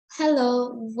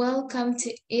Hello, welcome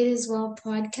to It Is Well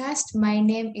podcast. My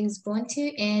name is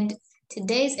Bontu, and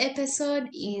today's episode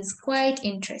is quite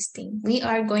interesting. We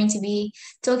are going to be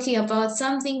talking about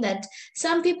something that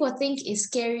some people think is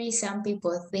scary, some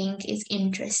people think is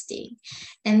interesting.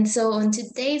 And so, on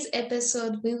today's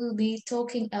episode, we will be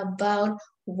talking about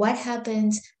what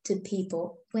happens to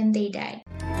people when they die.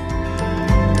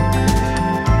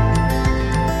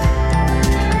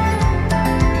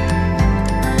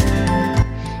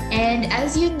 And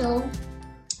as you know,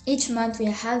 each month we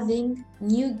are having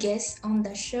new guests on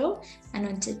the show, and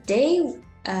on today's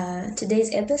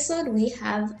episode we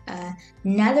have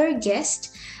another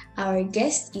guest. Our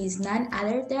guest is none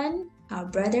other than our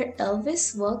brother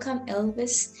Elvis. Welcome,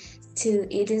 Elvis, to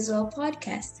It Is Well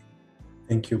podcast.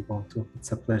 Thank you, Bontu.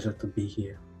 It's a pleasure to be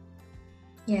here.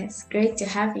 Yes, great to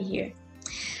have you here.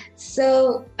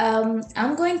 So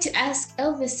I'm going to ask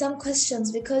Elvis some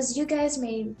questions because you guys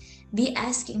may be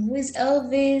asking, who is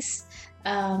Elvis?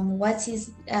 What's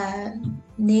his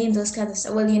name? Those kind of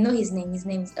stuff. Well, you know his name. His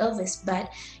name is Elvis, but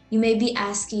you may be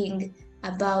asking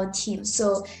about him.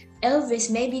 So Elvis,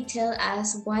 maybe tell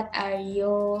us, what are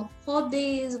your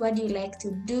hobbies? What do you like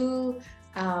to do?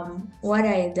 What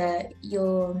are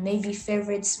your maybe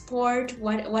favorite sport?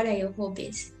 What are your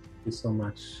hobbies? Thank you so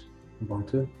much,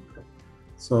 Bontu.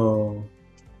 So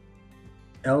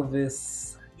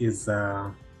Elvis is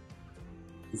a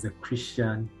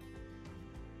Christian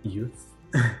youth,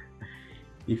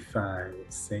 if I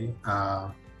would say.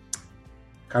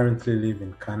 Currently live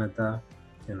in Canada,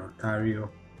 in Ontario,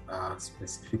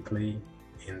 specifically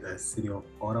in the city of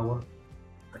Ottawa,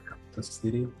 the capital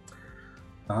city.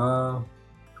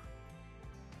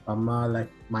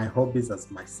 Like my hobbies, as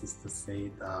my sister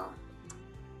said,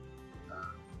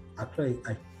 actually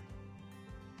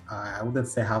I wouldn't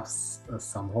say I have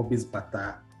some hobbies, but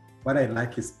what I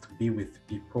like is to be with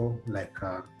people, like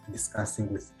discussing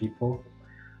with people.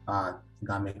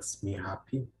 That makes me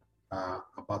happy.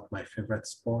 About my favorite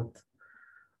sport,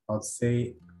 I would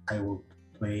say I would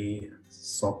play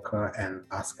soccer and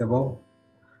basketball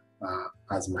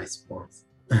as my sports.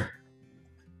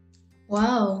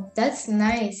 Wow, that's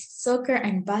nice. Soccer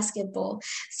and basketball.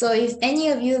 So if any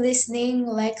of you listening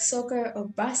like soccer or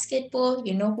basketball,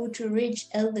 you know who to reach.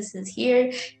 Elvis is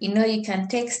here. You know, you can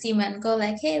text him and go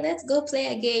like, hey, let's go play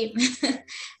a game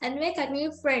and make a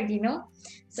new friend,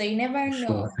 So you never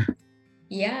know. Sure.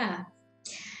 Yeah.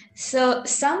 So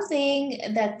something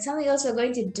else we're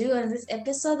going to do on this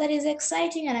episode that is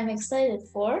exciting and I'm excited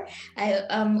for. I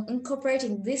am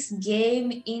incorporating this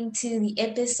game into the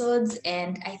episodes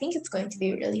and I think it's going to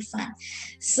be really fun.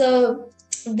 So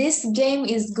this game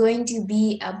is going to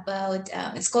be about,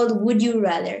 it's called Would You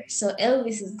Rather. So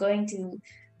Elvis is going to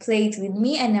play it with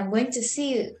me and I'm going to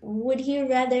see, would he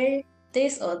rather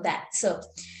this or that? So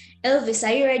Elvis,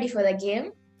 are you ready for the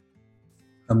game?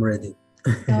 I'm ready.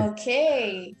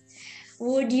 Okay.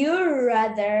 Would you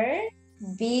rather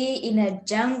be in a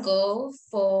jungle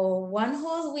for one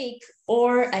whole week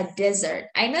or a desert?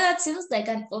 I know that seems like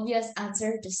an obvious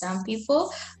answer to some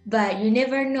people, but you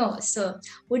never know. So,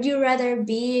 would you rather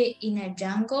be in a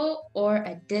jungle or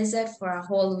a desert for a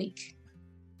whole week?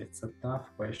 It's a tough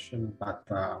question, but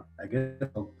I guess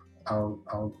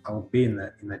I'll be in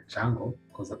a jungle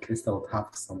because at least I would have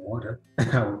some water.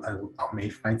 I may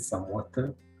find some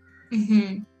water.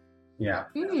 Mm-hmm. Yeah.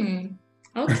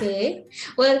 Okay.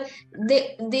 Well,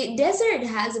 the desert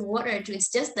has water too.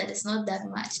 It's just that it's not that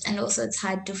much, and also it's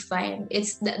hard to find.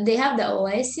 They have the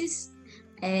oasis,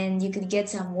 and you could get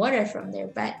some water from there.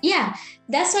 But yeah,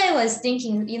 that's why I was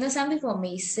thinking. Some people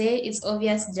may say it's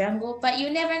obvious jungle, but you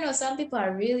never know. Some people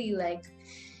are really like,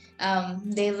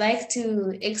 they like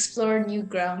to explore new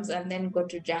grounds and then go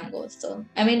to jungle. So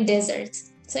I mean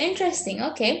deserts. So interesting.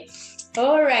 Okay.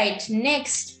 All right.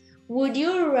 Next, would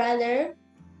you rather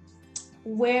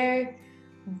wear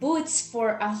boots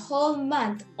for a whole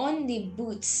month, only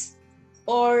boots,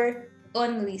 or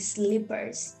only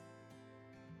slippers?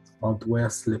 I'll wear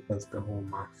slippers the whole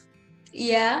month.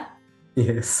 Yeah.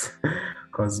 Yes,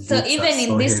 because so even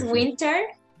in this heavy. Winter.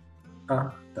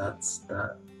 That's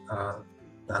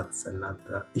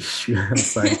another issue.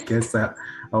 So I guess I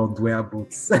would wear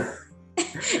boots.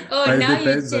 Oh, now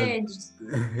you changed.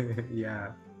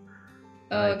 Yeah.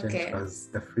 Okay. Because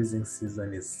the freezing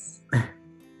season is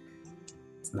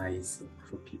it's nice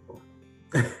for people.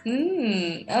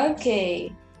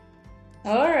 Okay.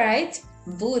 All right.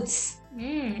 Boots.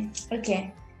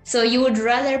 Okay. So you would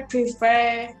rather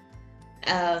prefer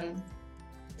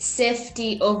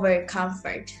safety over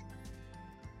comfort?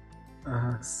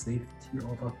 Safety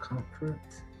over comfort?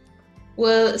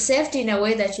 Well, safety in a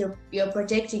way that you're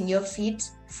protecting your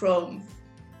feet from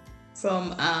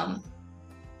from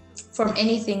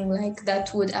anything like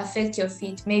that would affect your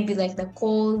feet, maybe like the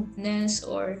coldness,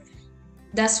 or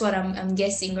that's what I'm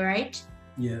guessing, right?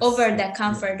 Yes. Over the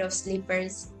comfort of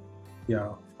slippers. Yeah,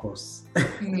 of course.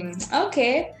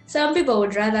 Okay, some people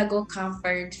would rather go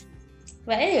comfort.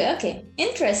 But anyway, okay,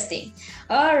 interesting.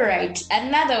 All right,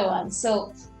 another one.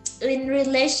 So in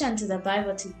relation to the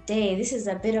Bible today, this is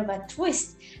a bit of a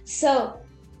twist. So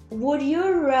would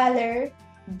you rather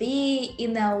be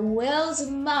in a whale's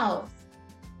mouth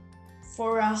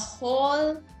for a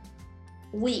whole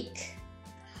week,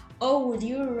 or would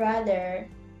you rather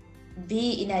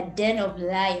be in a den of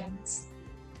lions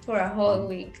for a whole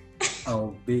week?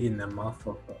 I'll be in the mouth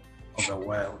of a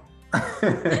whale.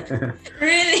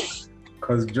 Really?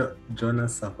 Because Jonah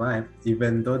survived,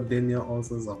 even though Daniel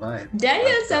also survived.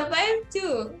 Daniel survived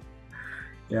too.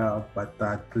 Yeah, but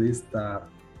at least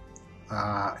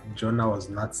Jonah was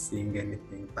not seeing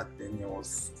anything, but Daniel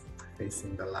was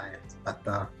facing the lions. But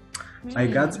by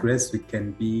God's grace, we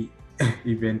can be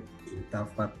even in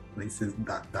tougher places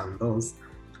than those.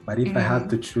 But if I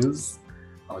had to choose,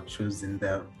 I'll choose in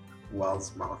the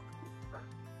whale's mouth.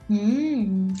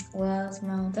 Whale's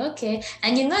mouth. Okay.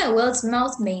 And you know, a whale's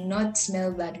mouth may not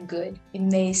smell that good. It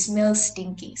may smell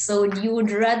stinky. So you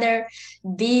would rather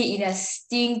be in a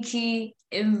stinky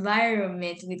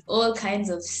environment with all kinds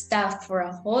of stuff for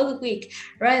a whole week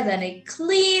rather than a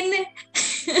clean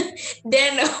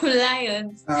den of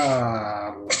lions.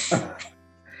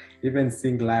 Even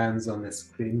seeing lions on the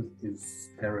screen is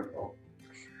terrible.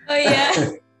 Oh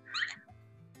yeah.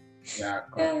 yeah.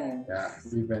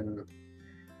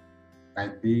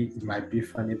 It might be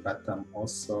funny, but I'm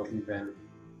also even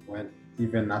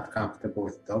not comfortable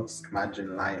with dogs.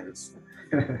 Imagine lions.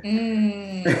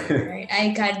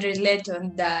 I can relate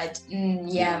on that.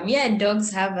 Me and dogs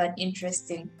have an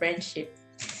interesting friendship.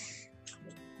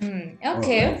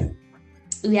 Okay.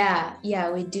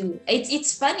 Yeah, we do.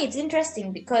 It's funny. It's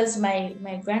interesting because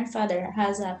my grandfather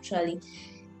has actually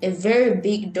a very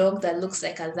big dog that looks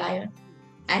like a lion.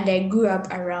 And I grew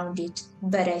up around it,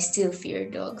 but I still fear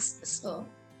dogs. So,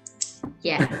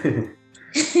 yeah.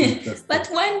 But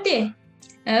one day,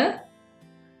 I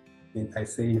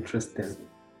say interesting.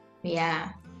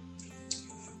 Yeah.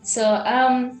 So,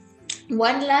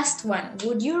 one last one.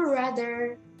 Would you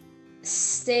rather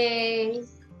stay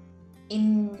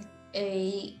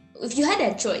if you had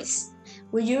a choice,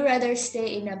 would you rather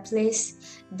stay in a place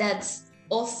that's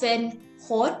often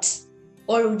hot,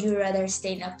 or would you rather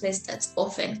stay in a place that's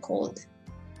often cold?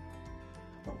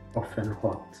 Often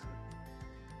hot.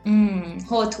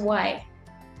 Hot, why?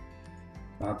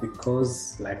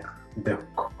 Because like the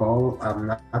cold, I'm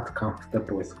not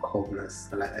comfortable with coldness.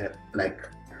 Like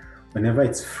whenever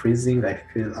it's freezing, I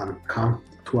feel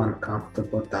too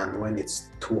uncomfortable than when it's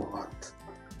too hot.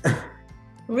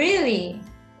 Really?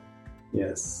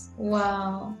 Yes.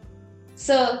 Wow.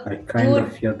 So I kind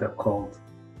of feel the cold.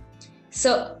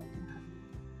 So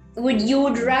would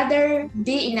you rather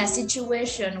be in a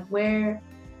situation where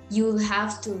you'll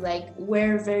have to like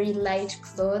wear very light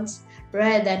clothes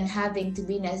rather than having to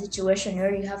be in a situation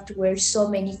where you have to wear so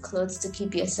many clothes to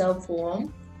keep yourself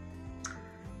warm?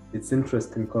 It's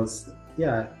interesting because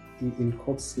in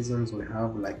cold seasons we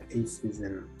have like ACs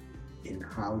in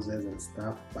houses and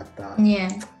stuff, but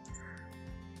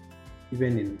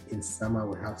even in summer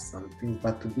we have some things.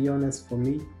 But to be honest, for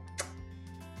me,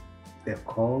 the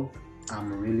cold,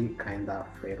 I'm really kind of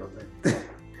afraid of it.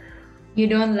 You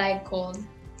don't like cold?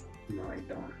 No, I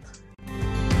don't.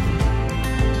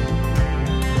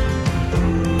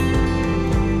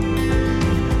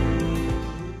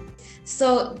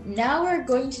 So now we're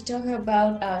going to talk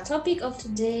about our topic of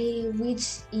today,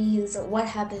 which is what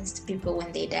happens to people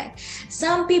when they die.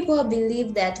 Some people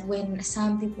believe that when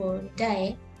some people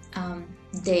die,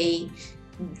 they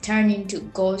turn into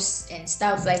ghosts and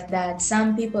stuff like that.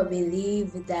 Some people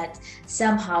believe that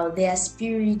somehow their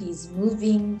spirit is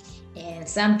moving, and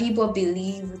some people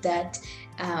believe that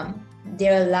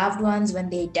their loved ones, when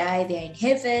they die, they're in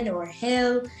heaven or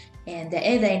hell, and they're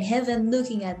either in heaven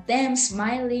looking at them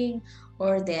smiling,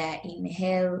 or they're in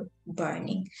hell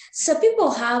burning. So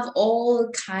people have all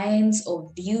kinds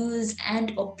of views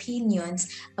and opinions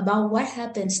about what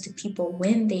happens to people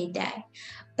when they die.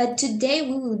 But today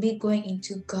we will be going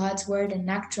into God's word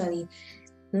and actually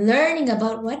learning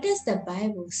about what does the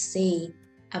Bible say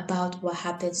about what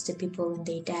happens to people when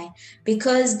they die,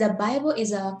 because the Bible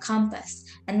is our compass,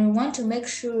 and we want to make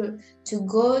sure to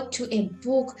go to a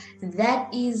book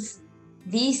that is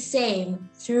the same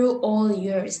through all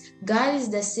years. God is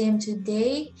the same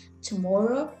today,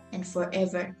 tomorrow, and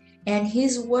forever, and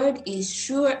his word is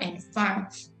sure and firm.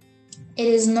 It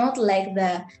is not like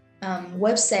the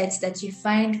websites that you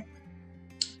find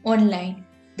online,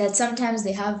 that sometimes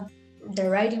they have the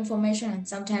right information and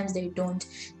sometimes they don't.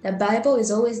 The Bible is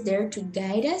always there to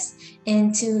guide us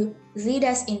and to lead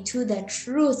us into the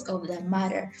truth of the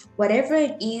matter. Whatever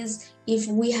it is, if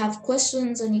we have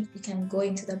questions on it, we can go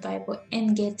into the Bible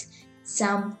and get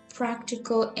some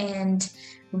practical and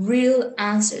real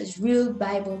answers, real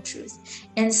Bible truth.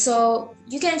 And so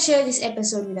you can share this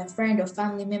episode with a friend or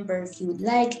family member if you would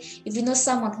like. If you know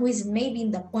someone who is maybe in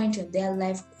the point of their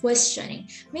life questioning,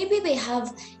 maybe they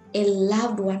have a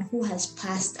loved one who has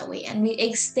passed away, and we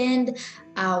extend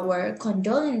our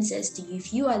condolences to you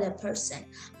if you are the person.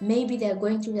 Maybe they're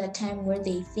going through that time where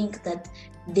they think that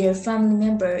their family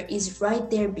member is right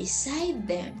there beside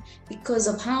them because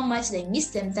of how much they miss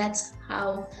them. That's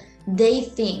how they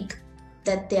think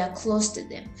that they are close to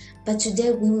them. But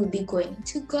today we will be going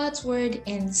to God's word,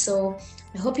 and so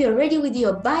I hope you're ready with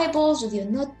your Bibles, with your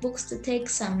notebooks to take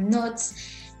some notes.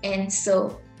 And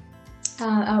so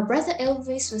our brother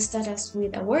Elvis will start us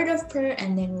with a word of prayer,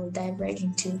 and then we'll dive right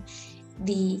into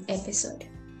the episode.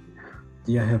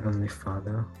 Dear Heavenly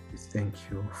Father, we thank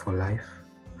you for life.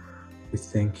 We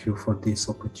thank you for this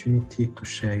opportunity to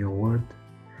share your word.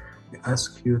 We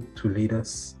ask you to lead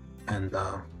us, and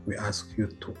we ask you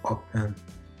to open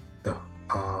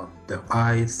the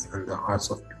eyes and the hearts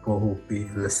of people who will be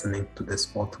listening to this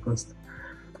podcast.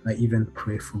 I even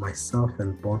pray for myself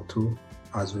and Bontu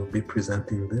as we'll be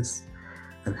presenting this,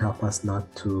 and help us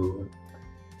not to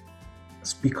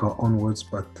speak our own words,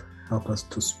 but help us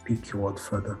to speak your word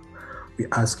further. We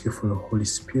ask you for the Holy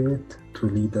Spirit to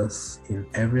lead us in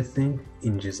everything.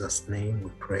 In Jesus' name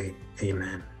we pray.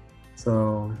 Amen.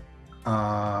 So,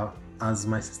 as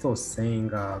my sister was saying,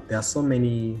 there are so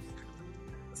many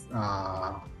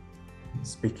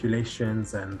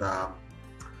speculations and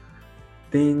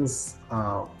things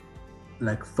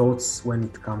like thoughts when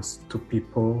it comes to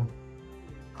people,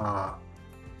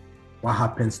 what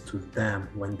happens to them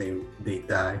when they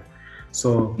die.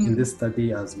 So in this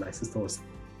study, as my sister was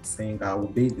saying, I will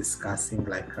be discussing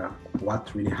like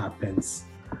what really happens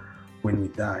when we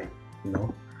die, you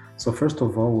know. So first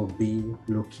of all, we'll be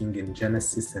looking in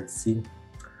Genesis and see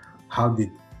how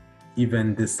did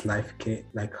even this life came,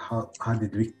 like how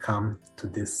did we come to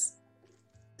this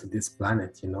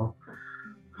planet, you know,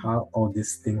 how all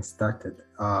these things started.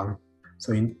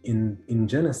 So in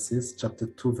Genesis chapter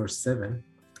 2 verse 7,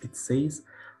 it says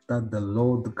that the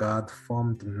Lord God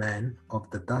formed man of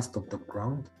the dust of the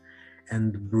ground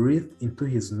and breathed into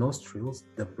his nostrils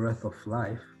the breath of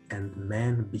life, and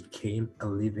man became a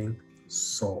living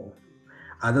soul.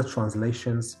 Other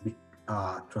translations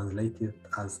translate it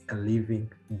as a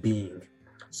living being.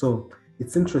 So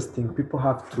it's interesting. People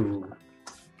have to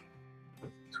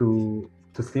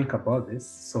think about this.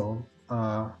 So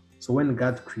when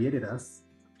God created us,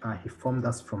 he formed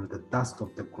us from the dust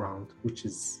of the ground, which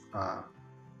is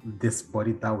this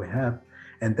body that we have,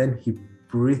 and then he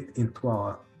breathed into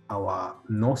our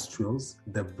nostrils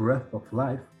the breath of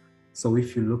life. So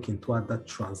if you look into other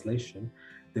translation,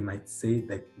 they might say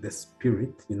that the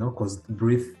spirit, you know, because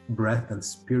breath and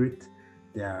spirit,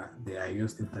 they are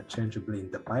used interchangeably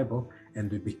in the Bible,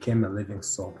 and we became a living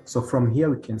soul. So from here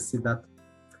we can see that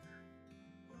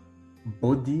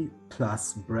body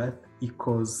plus breath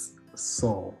equals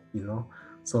soul, you know.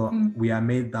 So we are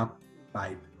made up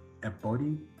by a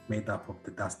body made up of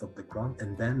the dust of the ground,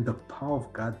 and then the power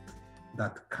of God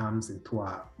that comes into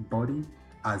our body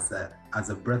as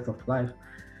a breath of life,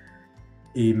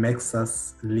 it makes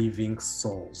us living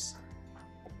souls.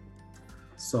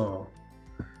 So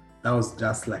that was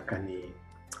just like an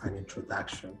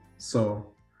introduction.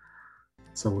 So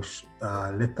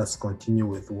let us continue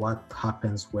with what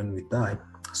happens when we die.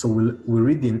 So we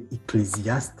read in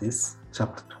Ecclesiastes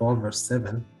chapter 12 verse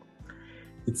 7.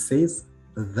 It says,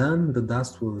 "Then the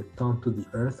dust will return to the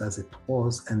earth as it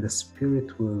was, and the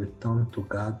spirit will return to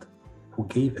God who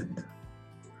gave it."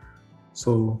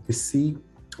 So we see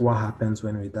what happens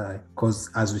when we die, because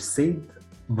as we said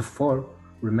before,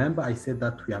 remember I said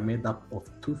that we are made up of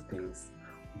two things,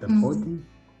 the body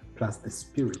plus the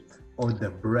spirit, or the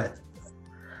breath.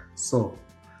 So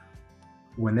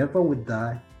whenever we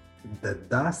die, the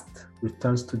dust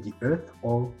returns to the earth,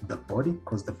 or the body,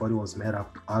 because the body was made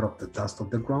up out of the dust of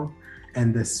the ground,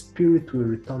 and the spirit will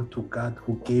return to God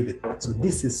who gave it. So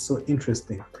this is so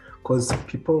interesting, because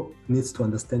people need to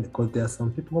understand, because there are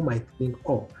some people who might think,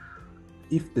 oh,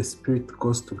 if the spirit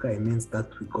goes to God, it means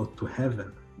that we go to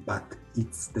heaven. But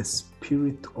it's the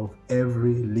spirit of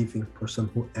every living person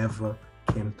who ever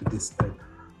came to this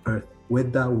earth,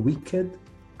 whether wicked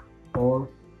or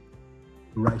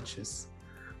righteous.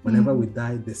 Whenever we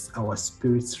die, our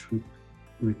spirit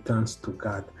returns to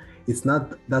God. it's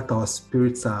not that our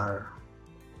spirits are,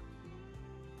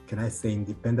 can I say,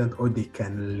 independent, or they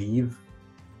can leave,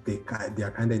 they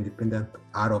are kind of independent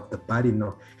out of the body.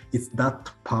 No, it's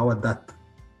that power that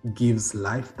gives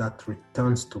life that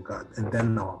returns to God, and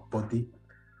then our body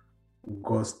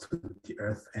goes to the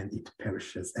earth and it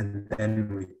perishes, and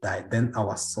then we die. Then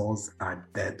our souls are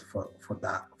dead for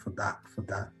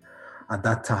that at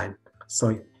that time.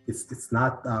 So it's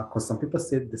not, because some people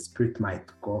say the spirit might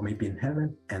go maybe in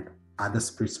heaven, and other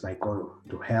spirits might go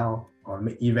to hell or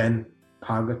even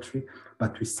purgatory.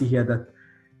 But we see here that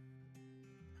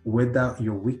whether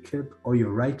you're wicked or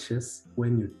you're righteous,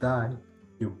 when you die,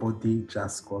 your body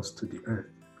just goes to the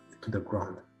earth, to the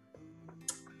ground.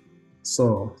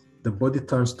 So the body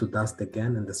turns to dust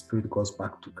again, and the spirit goes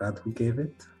back to God who gave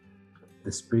it.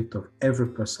 The spirit of every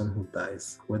person who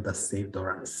dies, whether saved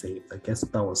or unsaved. I guess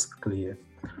that was clear.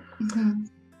 Mm-hmm.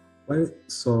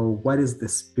 So what is the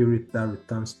spirit that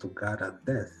returns to God at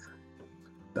death?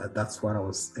 That's what I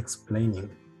was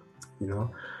explaining, you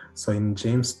know. So in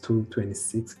James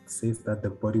 2:26, it says that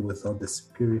the body without the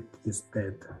spirit is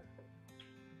dead.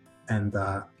 And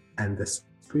the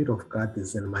spirit of God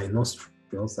is in my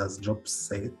nostrils, as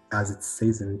it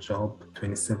says in Job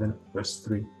 27 verse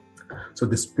 3. So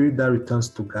the spirit that returns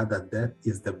to God at death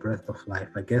is the breath of life.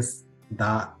 I guess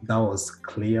that was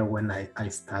clear when I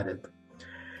started.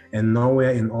 And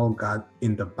nowhere in all God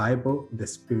in the Bible, the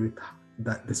spirit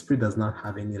does not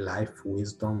have any life,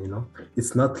 wisdom, you know.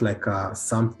 It's not like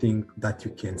something that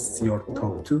you can see or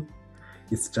talk to.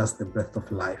 It's just the breath of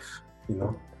life, you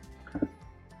know.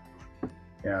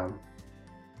 Yeah.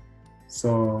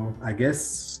 So I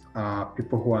guess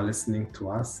people who are listening to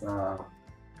us,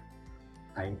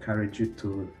 I encourage you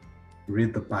to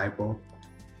read the Bible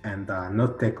and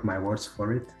not take my words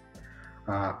for it,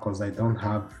 because I don't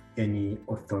have any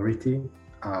authority.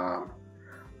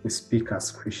 We speak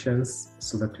as Christians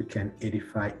so that we can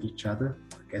edify each other.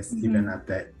 I guess even at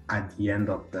the end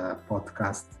of the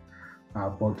podcast,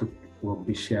 both will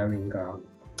be sharing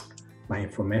my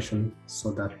information,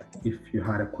 so that if you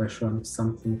had a question,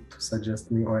 something to suggest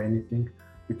me or anything,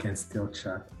 we can still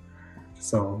chat.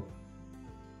 So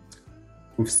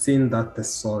we've seen that the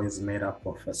soul is made up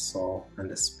of a soul and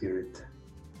a spirit.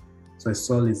 So a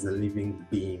soul is a living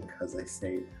being, as I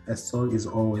said. A soul is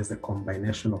always a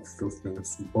combination of two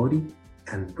things, body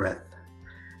and breath.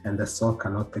 And the soul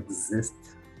cannot exist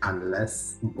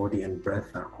unless body and breath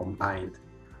are combined.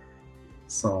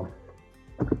 So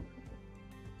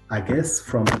I guess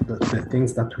from the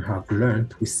things that we have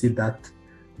learned, we see that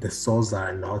the souls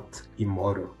are not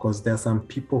immortal, because there are some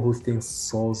people who think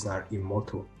souls are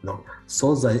immortal. No,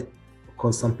 souls are,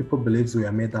 because some people believe we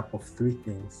are made up of three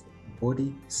things: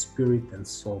 body, spirit, and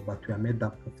soul. But we are made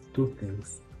up of two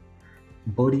things,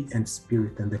 body and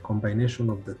spirit, and the combination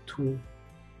of the two,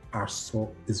 our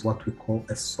soul, is what we call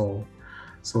a soul.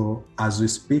 So as we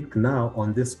speak now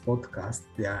on this podcast,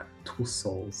 there are two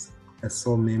souls, a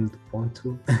soul named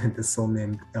Pontu and a soul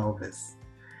named Elvis,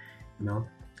 you know.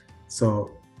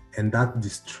 So, and that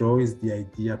destroys the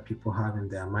idea people have in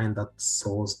their mind that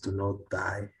souls do not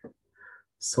die.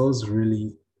 Souls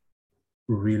really,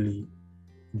 really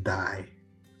die.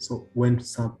 So when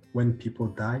people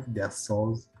die, their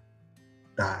souls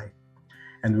die.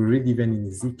 And we read even in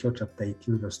Ezekiel chapter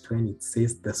 18 verse 20, it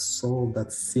says, the soul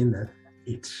that sinneth,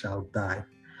 it shall die.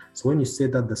 So when you say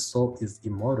that the soul is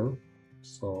immortal,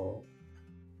 so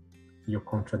you're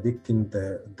contradicting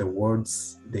the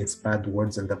words, the inspired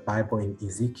words in the Bible in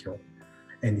Ezekiel.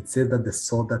 And it says that the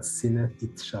soul that sinneth,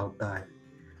 it shall die.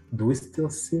 Do we still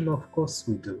sin? Of course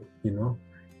we do, you know.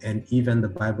 And even the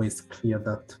Bible is clear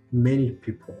that many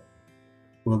people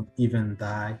will even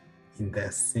die in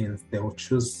their sins. They will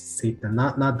choose Satan,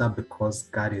 not that because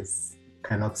God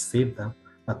cannot save them,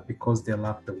 but because they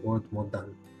love the world more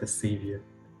than the Savior.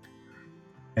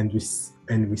 And we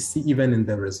see even in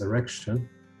the resurrection,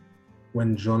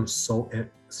 when John saw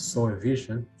a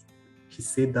vision, he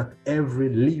said that every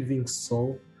living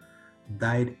soul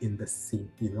died in the sea,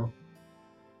 you know.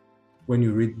 When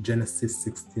you read Genesis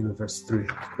 16 verse 3,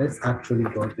 let's actually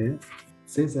go there. It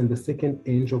says, and the second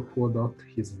angel poured out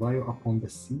his vial upon the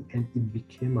sea, and it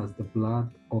became as the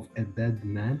blood of a dead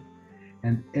man,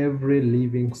 and every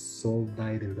living soul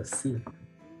died in the sea.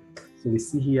 So we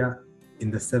see here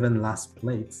in the 7 last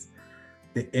plagues,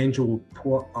 the angel will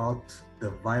pour out the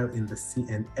vial in the sea,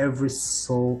 and every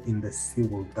soul in the sea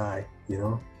will die, you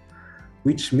know,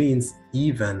 which means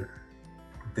even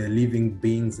the living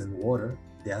beings in water,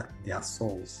 they are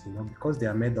souls, you know, because they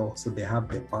are made also, they have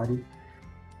the body,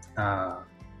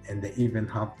 and they even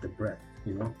have the breath,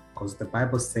 you know, because the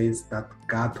Bible says that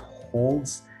God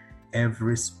holds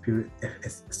every spirit,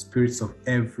 spirits of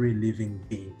every living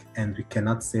being. And we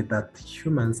cannot say that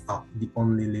humans are the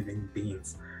only living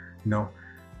beings. No,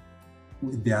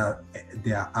 there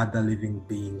are other living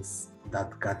beings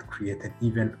that God created,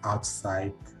 even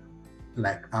outside,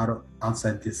 like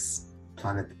outside this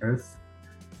planet Earth.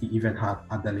 He even had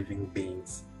other living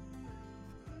beings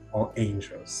or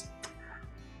angels.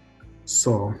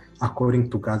 So according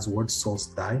to God's word, souls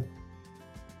die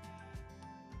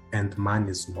and man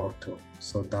is mortal.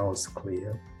 So that was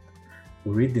clear.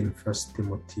 We read in 1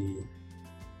 Timothy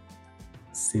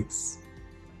 6,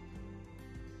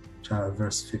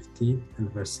 verse 15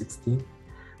 and verse 16,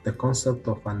 the concept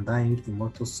of undying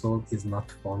immortal soul is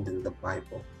not found in the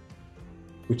Bible,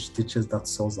 which teaches that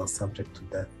souls are subject to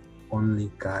death.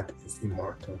 Only God is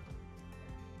immortal.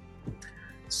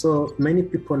 So many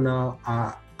people now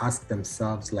ask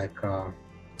themselves, like,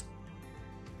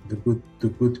 do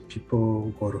good people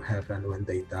go to heaven when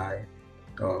they die?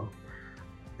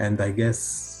 And I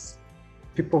guess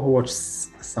people who watch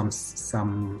some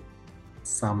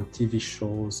TV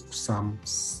shows, some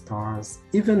stars,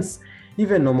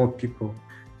 even normal people,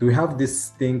 do we have this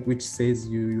thing which says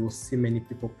you'll see many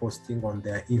people posting on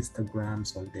their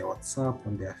Instagrams, on their WhatsApp,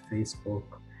 on their Facebook.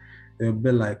 They'll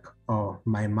be like, oh,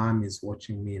 my mom is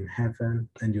watching me in heaven.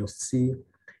 And you'll see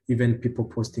even people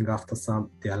posting after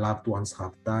their loved ones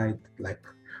have died, like,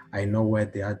 I know where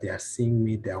they are seeing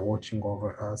me, they are watching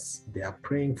over us, they are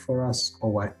praying for us,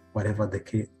 or whatever the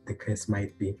case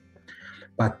might be.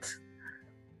 But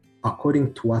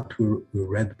according to what we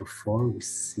read before, we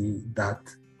see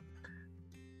that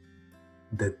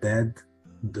the dead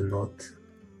do not,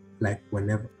 like, when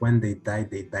they die,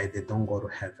 they don't go to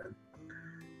heaven.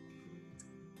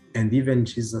 And even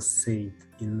Jesus said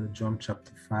in John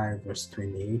chapter 5, verse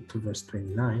 28 to verse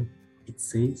 29, it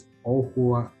says, all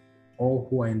who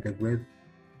are in the grave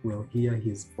will hear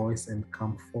his voice and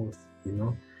come forth. You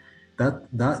know,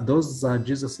 those are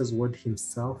Jesus's word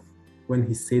himself when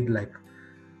he said, like,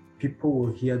 people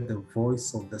will hear the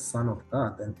voice of the Son of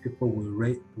God and people will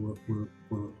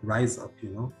rise up,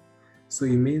 you know. So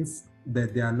it means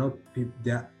that they are not people.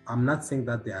 I'm not saying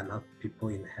that there are not people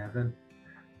in heaven.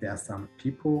 There are some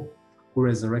people who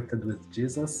resurrected with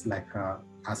Jesus, like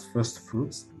as first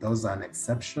fruits. Those are an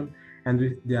exception.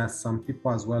 And there are some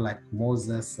people as well, like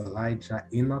Moses, Elijah,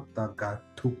 Enoch, that God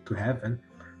took to heaven.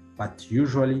 But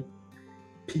usually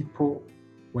people,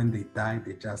 when they die,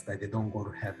 they just die. They don't go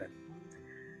to heaven.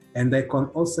 And I can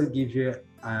also give you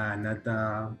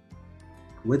another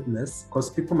witness,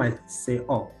 because people might say,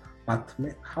 oh, but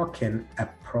how can a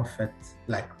prophet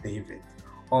like David,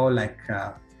 or like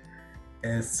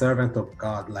a servant of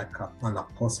God, like an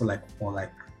apostle, like Paul,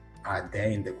 like, are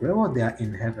they in the grave or they are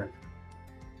in heaven?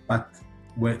 But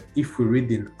if we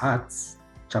read in Acts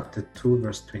chapter 2,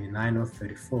 verse 29 or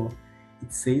 34,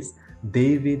 it says,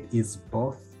 David is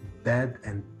both dead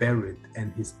and buried,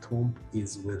 and his tomb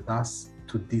is with us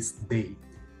to this day,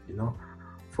 you know.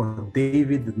 For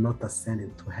David did not ascend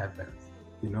into heaven,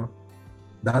 you know.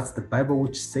 That's the Bible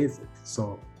which says it.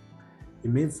 So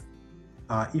it means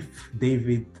if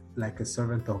David, like a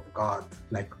servant of God,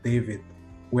 like David,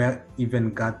 where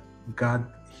even God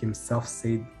himself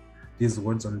said these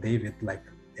words on David, like,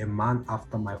 a man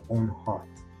after my own heart,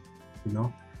 you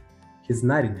know, he's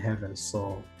not in heaven.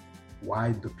 So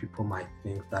why do people might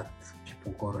think that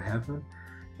people go to heaven?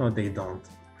 No, they don't.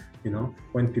 You know,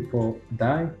 when people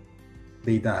die,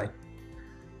 they die.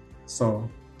 So,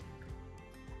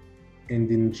 and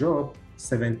in Job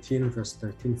 17 verse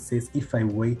 13 says, if I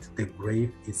wait, the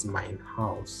grave is mine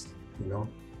house, you know.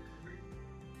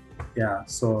 Yeah,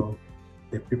 so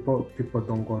the people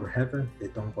don't go to heaven, they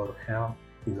don't go to hell,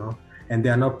 you know. And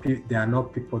there are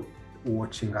not people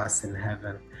watching us in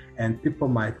heaven. And people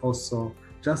might also,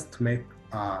 just to make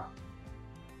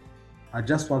I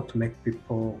just want to make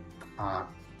people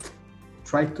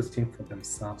try to think for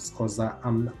themselves, because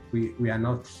we are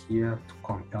not here to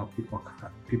compel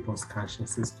people's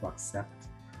consciences to accept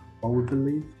what we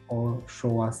believe, or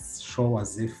show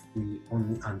as if we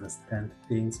only understand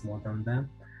things more than them.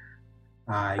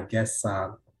 I guess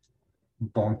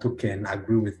Bontu can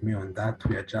agree with me on that.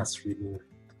 We are just reading,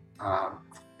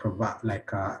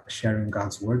 sharing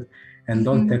God's word, and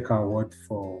don't take our word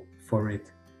for it.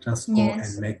 Just go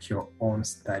and make your own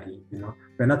study. You know,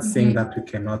 we're not saying that we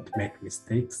cannot make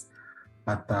mistakes,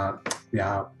 but we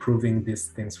are proving these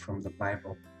things from the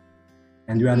Bible,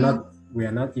 and we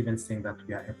are not even saying that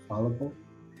we are infallible.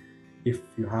 If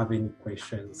you have any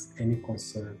questions, any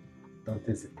concern, don't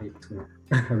hesitate to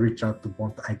reach out to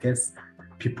Bont. I guess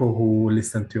people who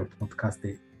listen to your podcast,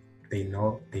 they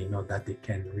know that they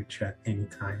can reach you at any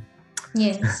time.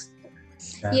 Yes.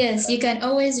 Yes, you can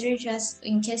always reach us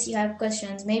in case you have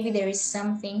questions. Maybe there is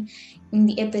something in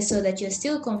the episode that you're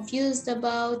still confused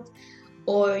about,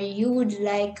 or you would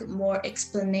like more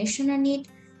explanation on it.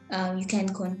 You can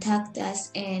contact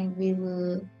us and we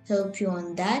will help you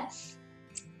on that.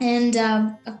 And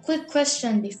a quick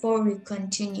question before we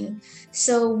continue.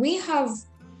 So we have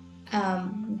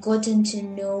gotten to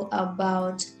know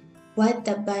about what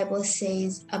the Bible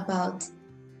says about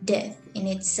death in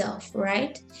itself,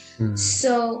 right?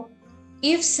 So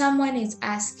if someone is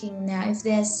asking now, if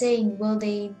they're saying, well,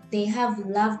 they have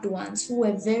loved ones who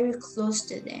were very close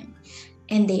to them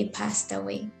and they passed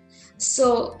away.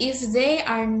 So if they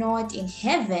are not in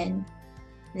heaven,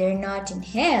 they're not in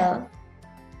hell,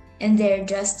 and they're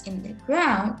just in the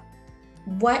ground,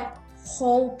 what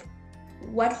hope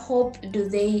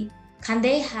can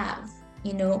they have,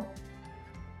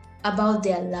 about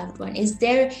their loved one? Is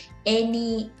there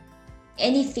anything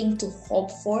to hope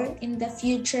for in the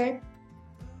future?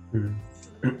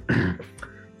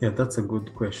 Yeah, that's a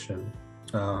good question.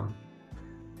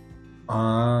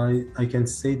 I can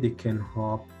say they can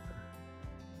hope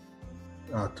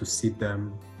to see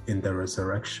them in the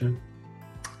resurrection,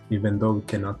 even though we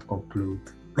cannot conclude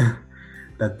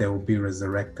that they will be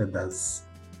resurrected as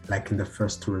like in the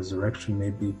first two resurrection.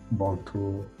 Maybe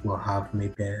Bontu will have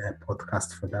maybe a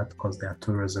podcast for that, because there are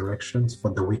two resurrections,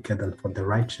 for the wicked and for the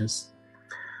righteous.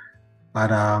 But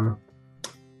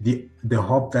the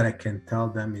hope that I can tell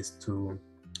them is to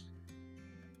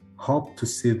hope to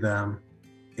see them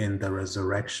in the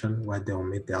resurrection where they will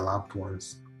meet their loved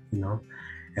ones,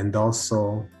 and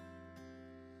also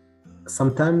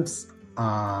sometimes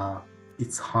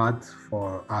it's hard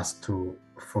for us to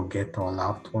forget our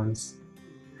loved ones,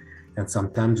 and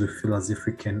sometimes we feel as if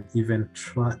we can even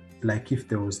try, like if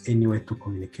there was any way to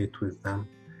communicate with them,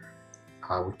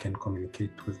 we can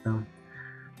communicate with them,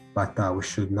 but we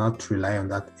should not rely on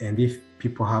that. And if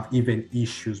people have even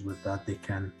issues with that, they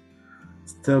can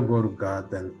still go to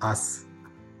God and ask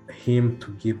Him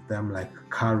to give them like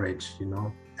courage,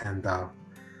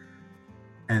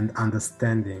 and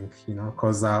understanding,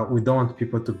 because we don't want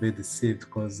people to be deceived,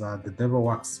 because the devil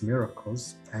works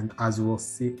miracles, and as we'll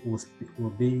see, we'll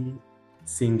be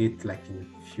seeing it like in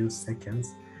a few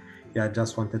seconds. I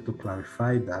just wanted to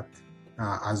clarify that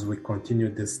as we continue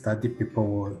this study, people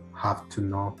will have to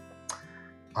know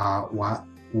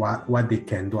what they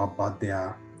can do about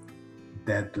their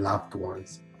dead loved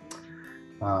ones.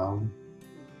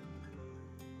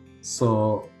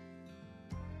 So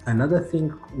another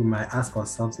thing we might ask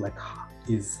ourselves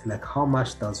is how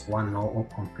much does one know or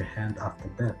comprehend after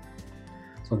death?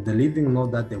 So the living know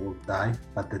that they will die,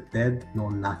 but the dead know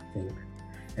nothing,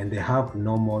 and they have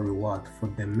no more reward, for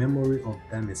the memory of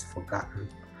them is forgotten.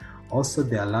 Also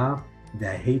their love,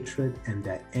 their hatred, and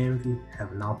their envy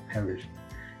have now perished.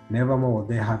 Nevermore will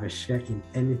they have a share in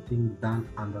anything done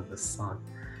under the sun.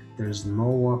 There is no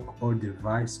work or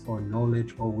device or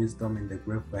knowledge or wisdom in the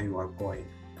grave where you are going.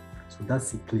 So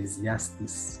that's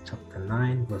Ecclesiastes chapter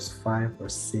 9, verse 5,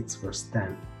 verse 6, verse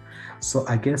 10. So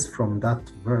I guess from that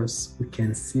verse, we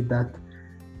can see that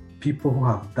people who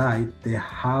have died, they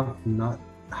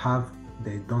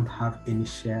don't have any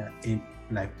share in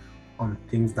on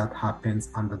things that happens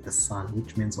under the sun,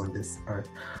 which means on this earth.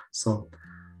 So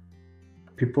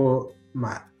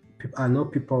I know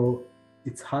people,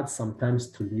 it's hard sometimes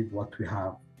to live what we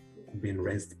have been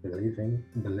raised believing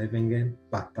in,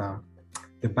 but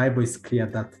the Bible is clear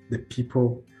that the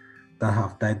people that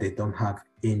have died, they don't have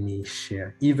any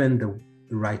share, even the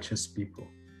righteous people.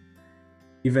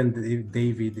 Even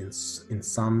David in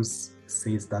Psalms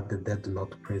says that the dead do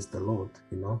not praise the Lord,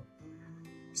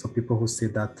 So people who say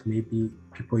that maybe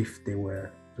people, if they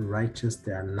were righteous,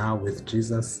 they are now with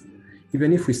Jesus.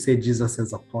 Even if we say Jesus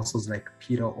as apostles like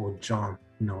Peter or John,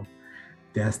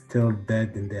 they are still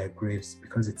dead in their graves,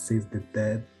 because it says the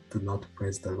dead do not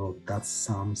praise the Lord. That's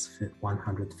Psalms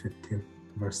 115,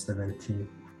 verse 17.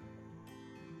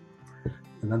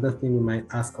 Another thing we might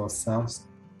ask ourselves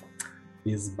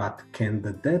is, but can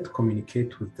the dead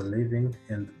communicate with the living,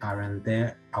 and aren't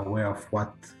they aware of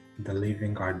what the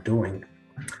living are doing?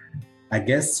 I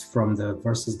guess from the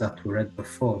verses that we read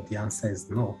before, the answer is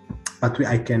no. But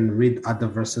I can read other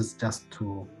verses just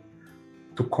to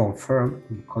confirm,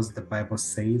 because the Bible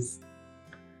says,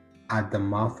 at the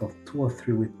mouth of 2 or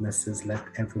 3 witnesses, let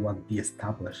everyone be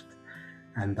established.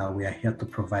 And we are here to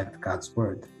provide God's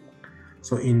word.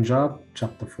 So in Job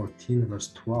chapter 14,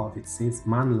 verse 12, it says,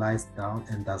 man lies down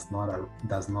and does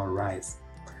not rise.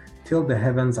 Till the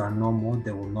heavens are no more,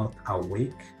 they will not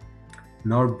awake,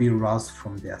 nor be roused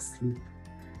from their sleep.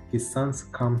 His sons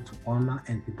come to honor,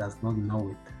 and he does not know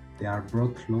it. They are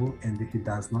brought low, and he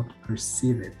does not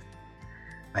perceive it.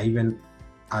 I even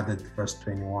added verse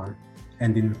 21.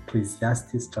 And in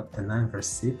Ecclesiastes chapter 9, verse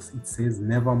 6, it says,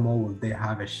 nevermore will they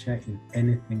have a share in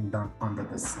anything done under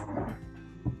the sun.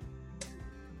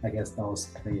 I guess that was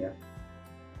clear.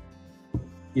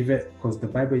 Even because the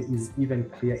Bible is even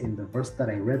clear in the verse that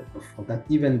I read before, that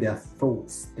even their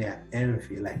thoughts, their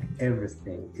envy, like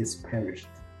everything is perished.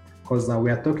 Because we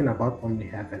are talking about only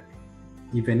heaven.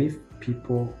 Even if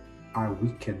people are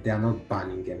wicked, they are not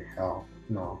burning in hell.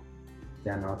 No,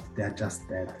 they are not. They are just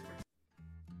dead.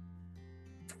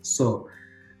 So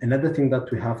another thing that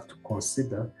we have to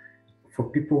consider, for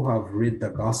people who have read the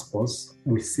Gospels,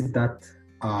 we see that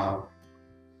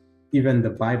even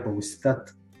the Bible, we see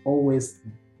that always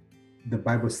the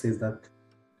Bible says that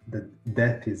the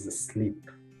death is a sleep.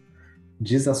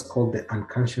 Jesus called the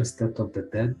unconscious state of the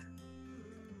dead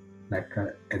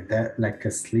like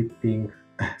a sleeping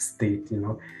state, you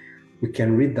know. We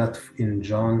can read that in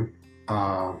John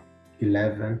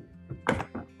 11,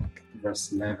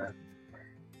 verse 11.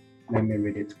 Let me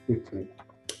read it quickly.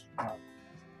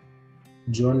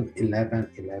 John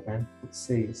 11:11, it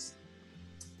says,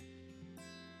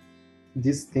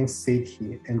 these things said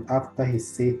he, and after he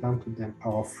said unto them,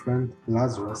 our friend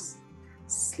Lazarus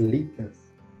sleepeth,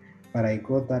 but I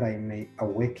go that I may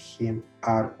awake him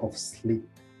out of sleep.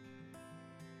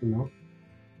 You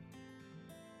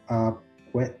know?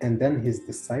 And then his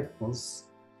disciples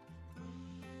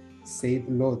said,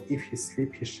 Lord, if he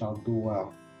sleep, he shall do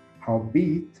well.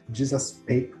 Howbeit, Jesus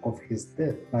spake of his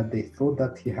death, but they thought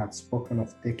that he had spoken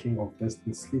of taking of rest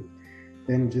and sleep.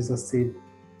 Then Jesus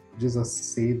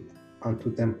said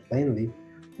unto them plainly,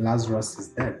 Lazarus is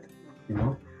dead. You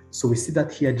know, so we see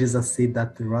that here Jesus said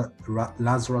that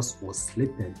Lazarus was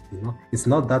sleeping. You know, it's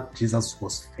not that Jesus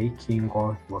was faking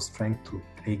or he was trying to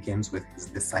play games with his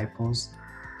disciples.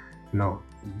 No,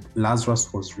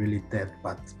 Lazarus was really dead,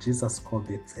 but Jesus called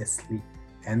it a sleep.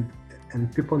 And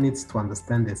people need to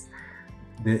understand this.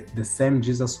 The same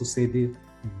Jesus who said it,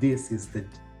 this is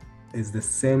the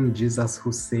same Jesus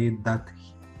who said that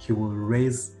he will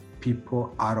raise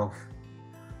people out of,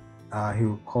 he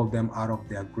will call them out of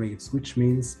their graves, which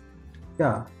means, he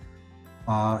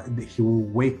will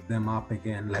wake them up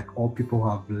again. Like all people who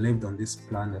have lived on this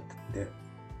planet,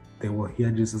 they will hear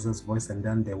Jesus' voice and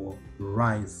then they will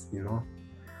rise, you know.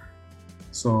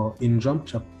 So in Job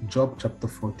chapter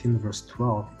 14, verse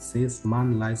 12, it says,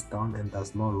 man lies down and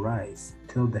does not rise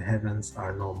till the heavens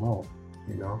are no more,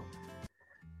 you know.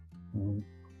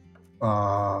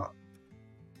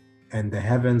 And the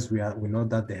heavens, we know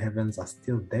that the heavens are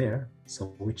still there,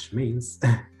 so which means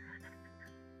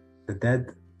the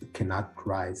dead cannot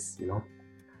rise, you know.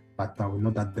 But we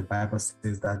know that the Bible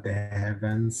says that the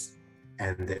heavens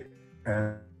and the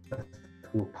earth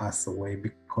will pass away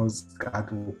because God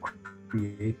will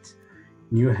create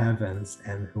new heavens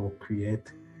and he will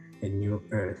create a new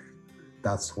earth.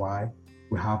 That's why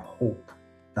we have hope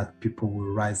that people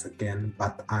will rise again.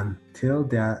 But until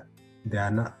they are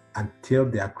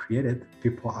created,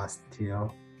 people are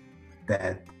still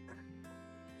dead.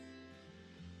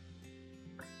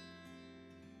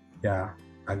 Yeah,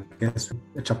 I guess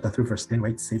chapter 3, verse 10,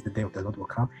 where it says the day of the Lord will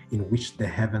come, in which the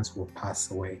heavens will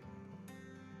pass away.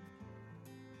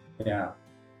 Yeah.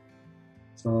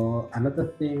 So another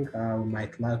thing we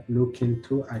might look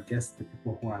into, I guess the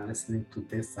people who are listening to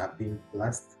this are being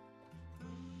blessed.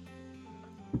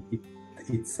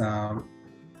 It's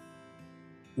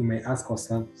we may ask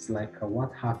ourselves, like,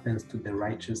 what happens to the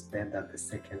righteous dead at the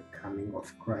second coming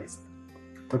of Christ?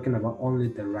 Talking about only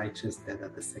the righteous dead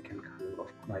at the second coming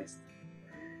of Christ.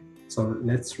 So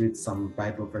let's read some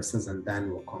Bible verses and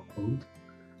then we'll conclude.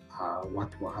 What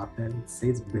will happen? It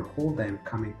says, behold, I am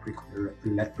coming quickly.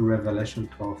 Revelation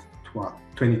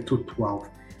 22:12.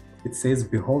 It says,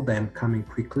 behold, I am coming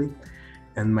quickly,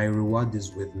 and my reward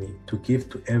is with me, to give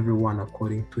to everyone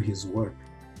according to his work.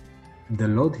 The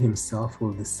Lord himself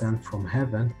will descend from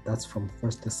heaven. That's from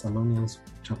 1 Thessalonians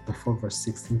chapter 4, verse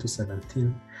 16 to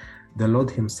 17. The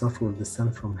Lord himself will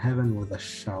descend from heaven with a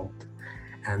shout,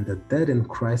 and the dead in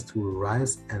Christ will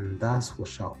rise, and thus we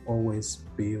shall always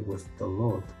be with the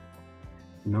Lord.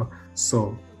 You know,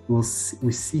 so we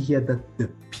see here that the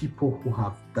people who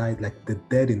have died, like the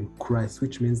dead in Christ,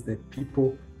 which means the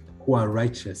people who are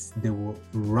righteous, they will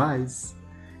rise,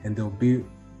 and they will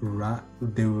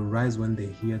rise when they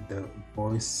hear the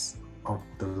voice of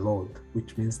the Lord,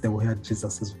 which means they will hear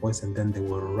Jesus' voice and then they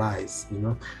will rise, you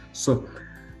know. So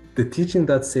the teaching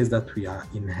that says that we are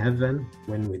in heaven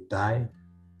when we die,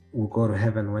 we go to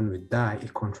heaven when we die,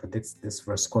 it contradicts this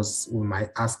verse, because we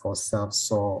might ask ourselves,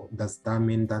 so does that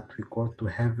mean that we go to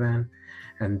heaven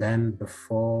and then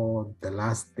before the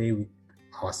last day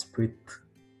our spirit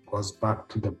goes back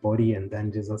to the body, and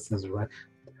then Jesus says, right?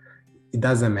 It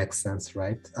doesn't make sense,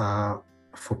 right?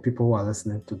 For people who are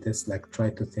listening to this, like, try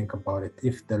to think about it.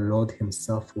 If the Lord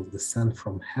himself will descend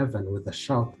from heaven with a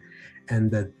shout, and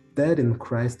the dead in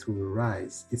Christ will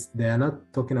rise, they are not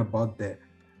talking about the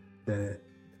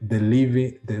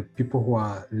living, the people who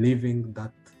are living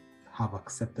that have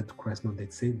accepted Christ. No, they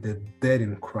say the dead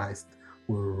in Christ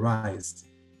will rise,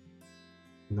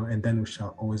 and then we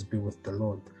shall always be with the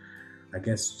Lord. I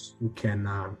guess we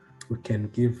can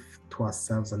give to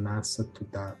ourselves an answer to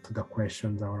the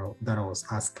question that I was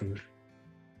asking.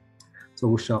 So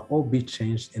we shall all be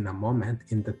changed in a moment,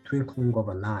 in the twinkling of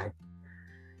an eye,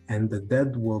 and the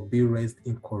dead will be raised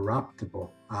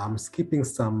incorruptible. I'm skipping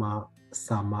some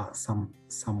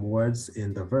words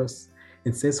in the verse.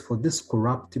 It says, for this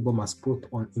corruptible must put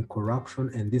on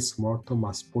incorruption, and this mortal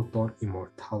must put on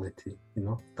immortality.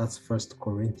 That's 1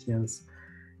 Corinthians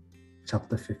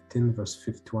chapter 15, verse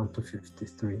 51 to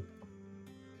 53.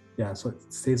 Yeah, so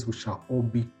it says we shall all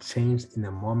be changed in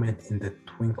a moment, in the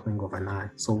twinkling of an eye.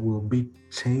 So we'll be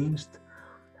changed,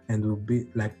 and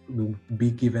we'll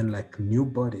be given like new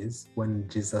bodies when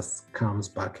Jesus comes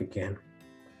back again.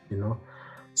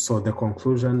 So the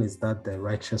conclusion is that the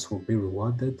righteous will be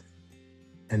rewarded,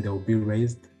 and they will be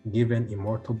raised, given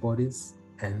immortal bodies,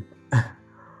 and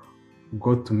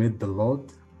go to meet the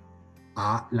Lord,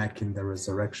 like in the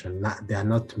resurrection. They are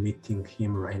not meeting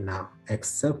him right now,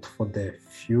 except for the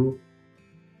few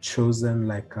chosen,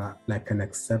 like an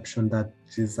exception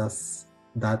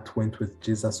that went with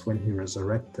Jesus when he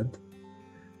resurrected,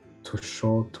 to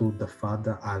show to the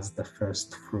Father as the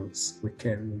first fruits. You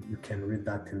can read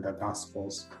that in the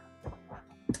Gospels.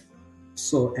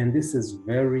 So, and this is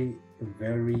very,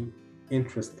 very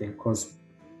interesting, because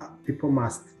people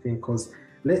must think, because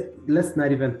let's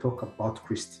not even talk about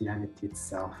Christianity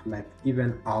itself. Like,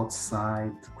 even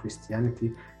outside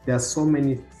Christianity, there are so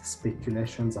many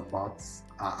speculations about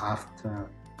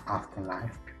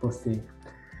afterlife. People think,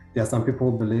 there are some people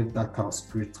who believe that our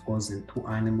spirit goes into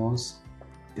animals.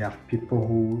 There are people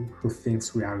who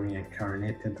thinks we are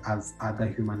reincarnated as other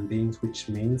human beings, which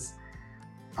means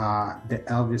the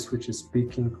Elvis which is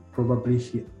speaking, probably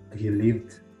he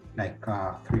lived like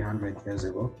 300 years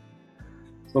ago.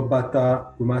 So, but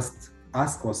we must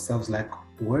ask ourselves, like,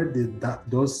 where did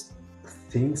those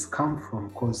things come from?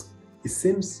 Because it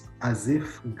seems as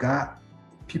if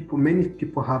many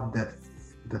people have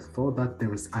the thought that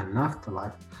there is an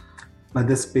afterlife, but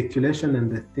the speculation and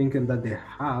the thinking that they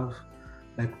have,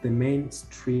 like the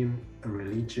mainstream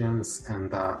religions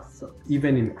and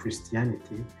even in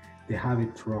Christianity, they have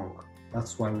it wrong.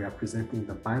 That's why we are presenting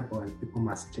the Bible, and people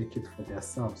must check it for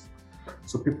themselves.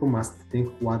 So people must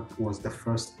think, what was the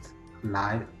first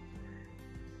lie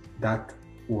that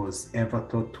was ever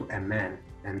taught to a man?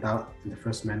 And that the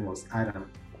first man was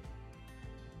Adam.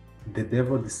 The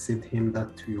devil deceived him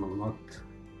that you will not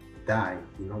die.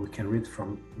 We can read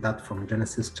from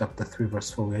Genesis chapter 3,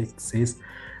 verse 4, where it says,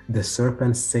 the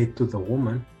serpent said to the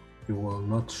woman, you will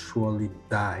not surely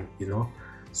die.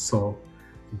 So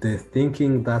the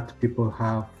thinking that people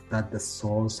have, that the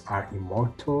souls are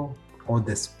immortal, or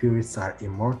the spirits are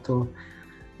immortal,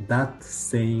 that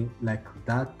saying, like,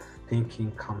 that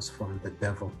thinking comes from the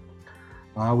devil.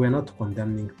 We're not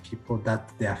condemning people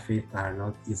that their faith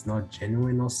is not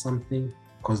genuine or something,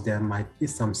 because there might be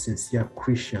some sincere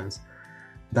Christians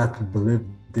that believe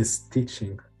this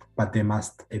teaching, but they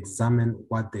must examine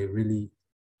what it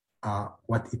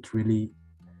really,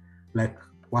 like,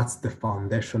 what's the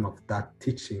foundation of that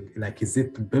teaching? Like, is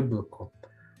it biblical?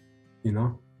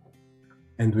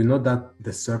 And we know that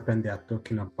the serpent they are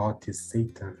talking about is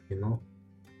Satan,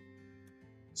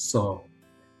 So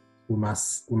we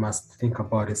must think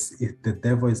about it. If the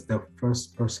devil is the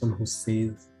first person who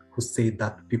said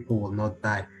that people will not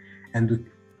die, and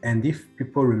if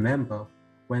people remember,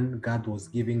 when God was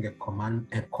giving a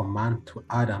command to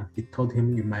Adam, he told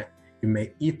him, you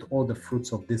may eat all the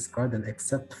fruits of this garden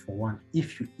except for one.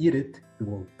 If you eat it, you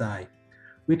will die.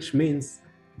 Which means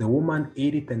the woman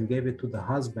ate it and gave it to the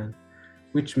husband,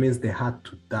 which means they had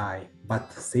to die.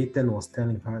 But Satan was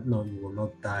telling her, no, you will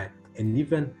not die. And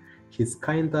even he's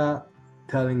kind of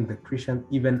telling the Christian,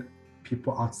 even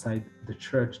people outside the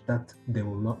church, that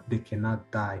they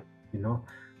cannot die.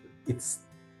 It's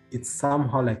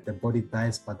somehow like the body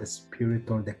dies, but the spirit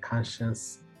or the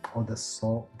conscience or the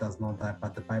soul does not die.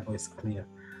 But the Bible is clear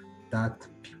that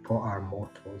people are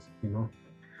mortals,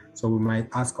 So we might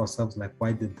ask ourselves, like,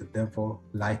 why did the devil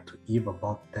lie to Eve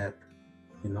about that?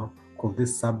 Could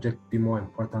this subject be more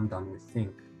important than we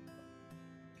think?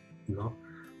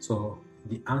 So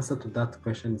the answer to that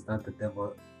question is that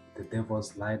the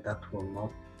devil's lie that will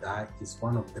not die is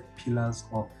one of the pillars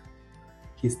of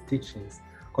his teachings,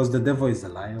 because the devil is a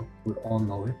liar. We all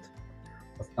know it.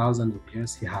 For thousands of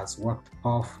years, he has worked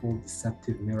powerful,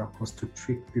 deceptive miracles to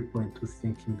trick people into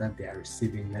thinking that they are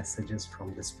receiving messages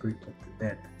from the spirit of the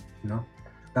dead.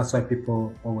 That's why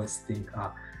people always think,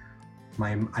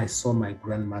 I saw my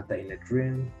grandmother in a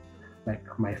dream, like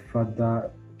my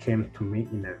father came to me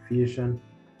in a vision.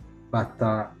 But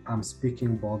I'm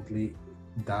speaking boldly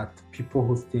that people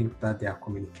who think that they are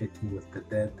communicating with the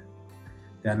dead,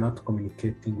 they are not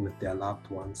communicating with their loved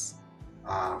ones.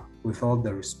 With all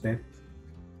the respect,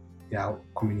 they are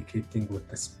communicating with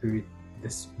the spirit,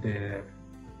 the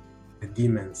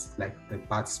demons, like the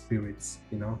bad spirits,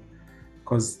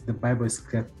 because the Bible is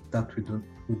clear that we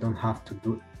don't have to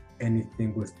do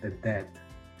anything with the dead.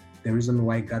 The reason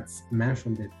why God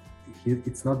mentioned it,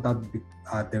 it's not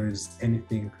that there is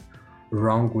anything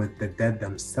wrong with the dead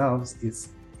themselves.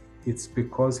 It's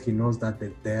because he knows that the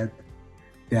dead,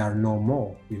 they are no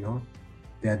more.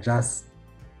 They are just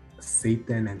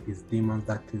Satan and his demons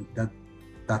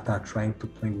that are trying to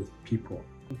play with people.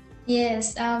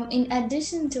 Yes. In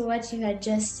addition to what you had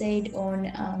just said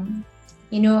on,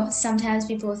 sometimes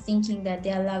people thinking that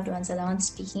their loved ones are the ones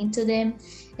speaking to them,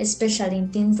 especially in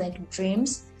things like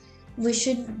dreams, we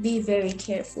should be very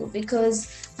careful,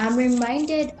 because I'm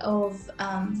reminded of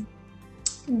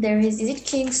is it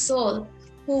King Saul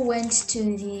who went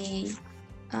to the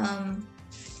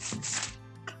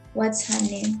what's her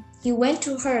name? He went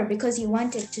to her because he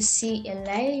wanted to see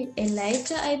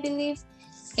Elijah, I believe,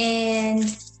 and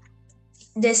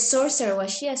the sorcerer,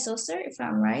 was she a sorcerer, if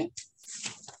I'm right?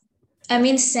 I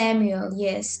mean Samuel,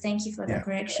 yes, thank you for the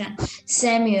correction.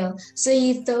 Samuel. So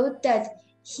he thought that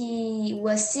he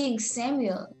was seeing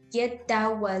Samuel, yet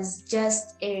that was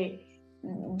just a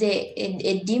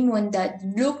demon that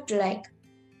looked like,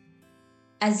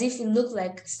 as if it looked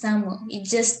like Samuel. It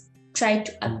just tried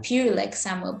to appear like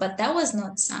Samuel, but that was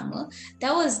not Samuel.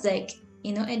 That was like,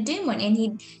 a demon, and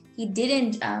he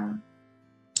didn't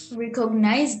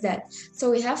recognize that. So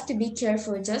we have to be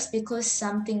careful. Just because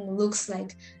something looks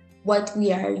like what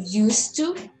we are used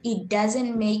to, it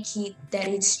doesn't make it that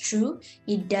it's true.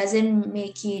 It doesn't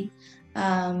make it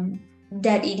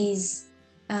that it is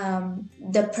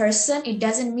the person. It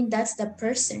doesn't mean that's the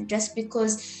person. Just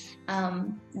because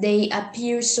they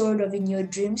appear sort of in your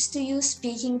dreams to you,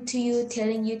 speaking to you,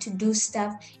 telling you to do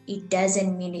stuff, it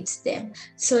doesn't mean it's them.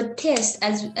 So test,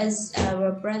 as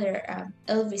our brother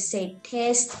Elvis said,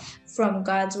 test from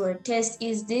God's word. Test,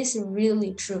 is this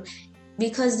really true?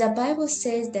 Because the Bible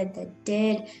says that the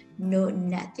dead know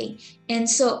nothing. And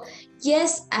so,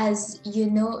 yes, as you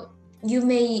know, you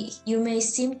may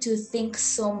seem to think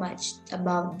so much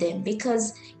about them,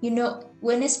 because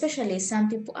when especially some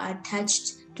people are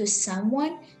attached to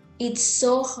someone, it's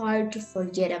so hard to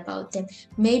forget about them.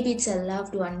 Maybe it's a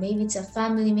loved one, maybe it's a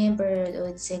family member, or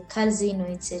it's a cousin, or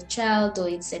it's a child, or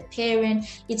it's a parent.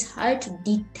 It's hard to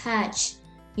detach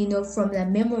from the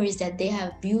memories that they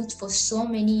have built for so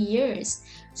many years.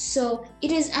 So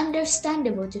it is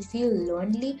understandable to feel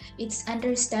lonely. It's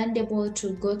understandable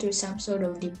to go through some sort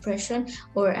of depression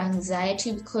or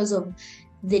anxiety because of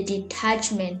the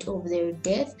detachment of their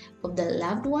death, of the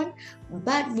loved one.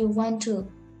 But we want to,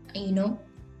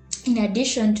 in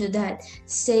addition to that,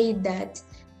 say that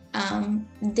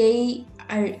they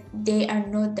are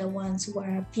not the ones who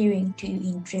are appearing to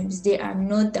you in dreams. They are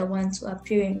not the ones who are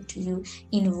appearing to you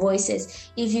in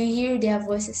voices. If you hear their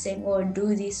voices saying, "Oh,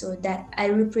 do this or that,"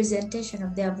 a representation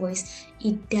of their voice,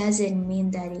 it doesn't mean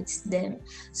that it's them.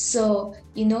 So,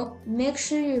 make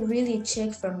sure you really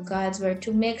check from God's word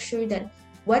to make sure that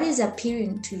what is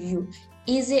appearing to you,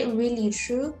 is it really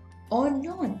true or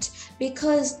not?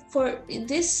 Because for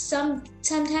this,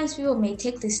 sometimes people may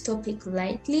take this topic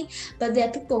lightly, but there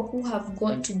are people who have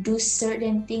gone to do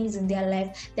certain things in their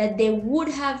life that they would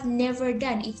have never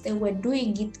done if they were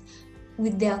doing it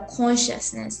with their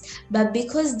consciousness. But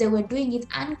because they were doing it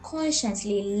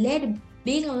unconsciously,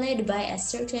 being led by a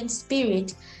certain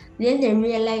spirit, then they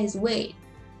realize, wait,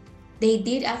 they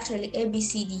did actually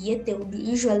ABCD, yet they would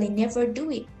usually never do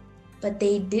it. But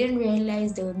they didn't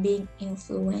realize they were being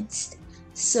influenced.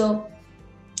 So,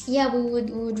 yeah, we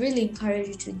would really encourage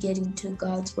you to get into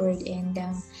God's word and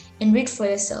read for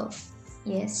yourself.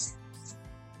 Yes.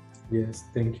 Yes,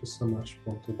 thank you so much,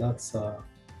 Ponto. That's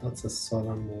a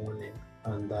solemn warning,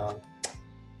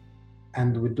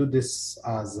 and we do this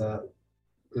as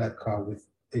with,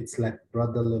 it's like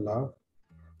brotherly love,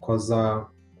 because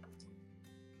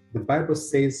the Bible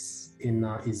says in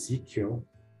Ezekiel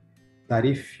that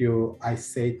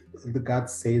God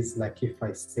says, like, if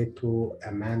I say to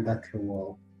a man that he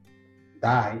will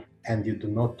die and you do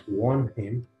not warn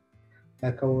him,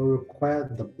 like I will require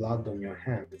the blood on your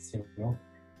hands, you know.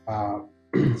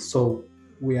 So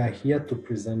we are here to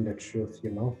present the truth,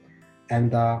 you know,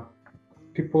 and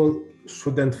people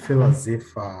shouldn't feel as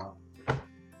if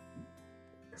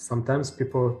sometimes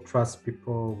people trust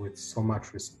people with so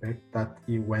much respect that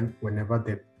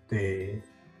whenever they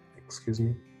excuse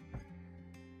me,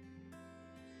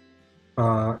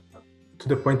 to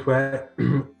the point where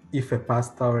if a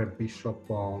pastor or a bishop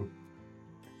or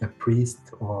a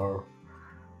priest or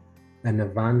an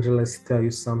evangelist tell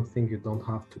you something, you don't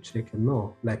have to check it.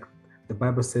 No, like the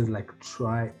Bible says, like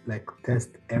try, like test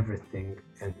everything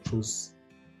and choose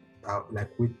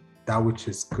with that which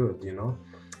is good, you know.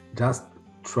 Just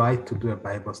try to do a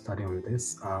Bible study on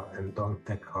this and don't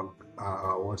take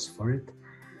our words for it.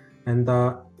 And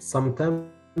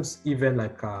sometimes even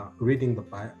like reading the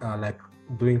Bible, like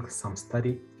doing some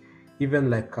study,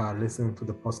 even like listening to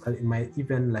the podcast, it might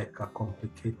even like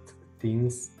complicate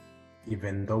things,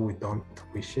 even though we don't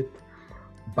wish it.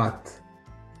 But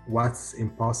what's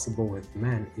impossible with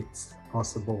man, it's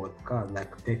possible with God.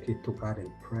 Like take it to God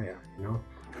in prayer, you know,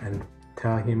 and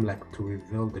tell him like to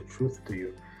reveal the truth to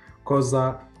you. Because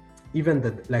even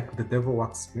the devil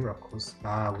works miracles.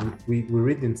 We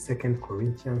read in 2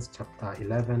 Corinthians chapter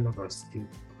 11 verse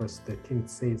 13, it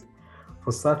says,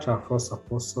 "For such are false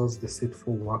apostles,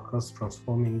 deceitful workers,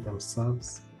 transforming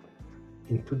themselves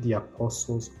into the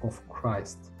apostles of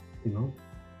Christ," you know.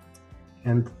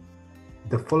 And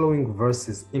the following verse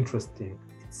is interesting.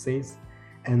 It says,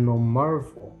 "And no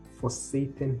marvel, for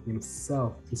Satan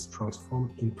himself is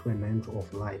transformed into an angel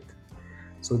of light."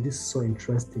 So this is so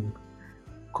interesting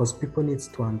because people need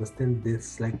to understand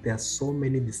this. Like there are so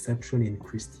many deception in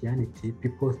Christianity.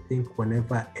 People think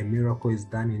whenever a miracle is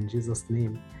done in Jesus'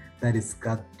 name, that is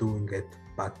God doing it.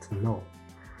 But no,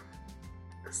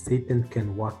 Satan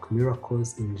can work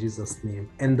miracles in Jesus' name.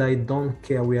 And I don't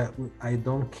care. I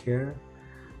don't care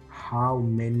how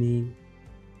many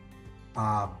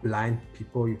blind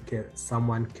people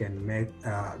someone can make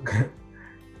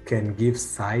can give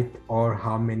sight, or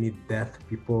how many deaf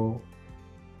people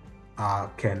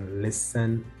can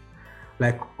listen,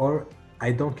 or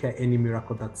I don't care any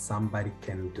miracle that somebody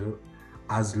can do,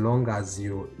 as long as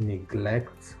you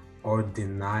neglect or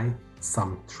deny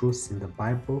some truths in the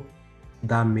Bible.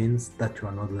 That means that you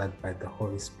are not led by the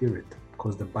Holy Spirit,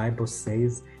 because the Bible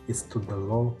says it's to the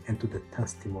law and to the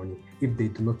testimony. If they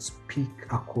do not speak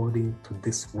according to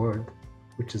this word,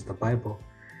 which is the Bible,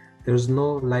 there's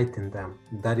no light in them.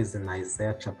 That is in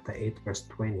Isaiah chapter 8 verse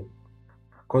 20.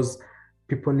 Because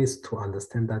people need to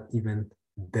understand that even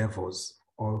devils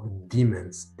or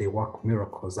demons, they work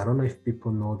miracles. I don't know if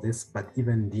people know this, but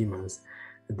even demons,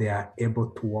 they are able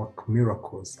to work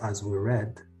miracles. As we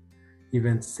read,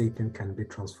 even Satan can be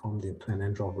transformed into an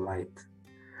angel of light.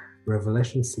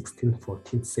 Revelation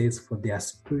 16:14 says, "For they are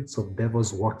spirits of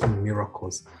devils working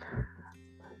miracles."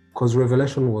 Because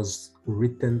Revelation was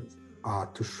written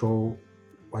to show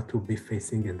what we'll be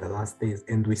facing in the last days,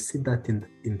 and we see that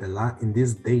in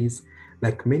these days,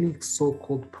 like many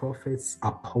so-called prophets,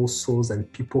 apostles,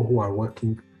 and people who are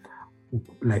working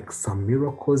like some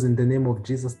miracles in the name of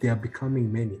Jesus, they are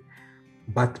becoming many.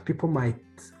 But people might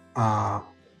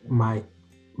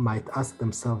ask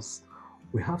themselves,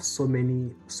 we have so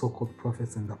many so-called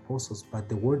prophets and apostles, but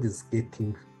the world is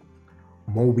getting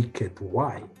more wicked.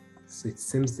 Why? So it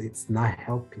seems it's not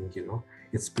helping, you know.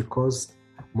 It's because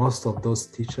most of those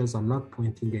teachers, I'm not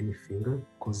pointing any finger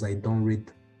because I don't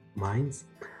read minds,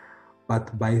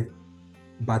 but by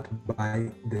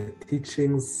the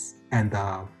teachings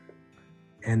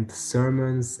and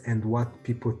sermons and what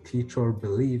people teach or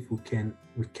believe, we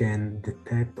can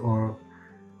detect, or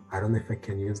I don't know if I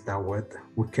can use that word,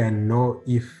 we can know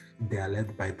if they are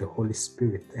led by the Holy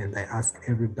Spirit. And I ask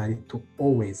everybody to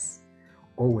always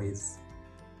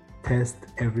test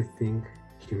everything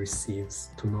he receives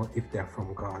to know if they are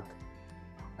from God.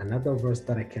 Another verse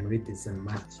that I can read is in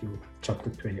Matthew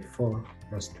chapter 24,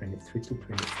 verse 23 to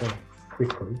 24,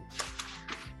 quickly.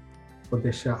 "For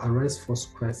there shall arise false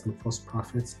Christs and false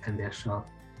prophets, and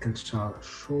shall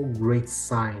show great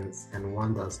signs and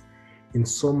wonders, in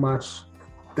so much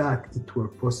that it were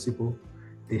possible,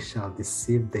 they shall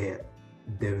deceive the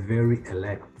very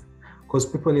elect." Because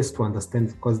people need to understand,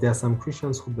 because there are some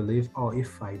Christians who believe, oh,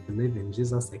 if I believe in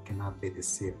Jesus, I cannot be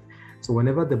deceived. So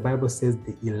whenever the Bible says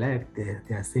the elect,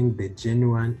 they are saying the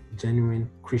genuine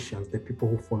Christians, the people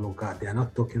who follow God. They are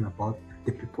not talking about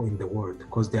the people in the world,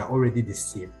 because they are already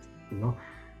deceived. You know,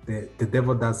 the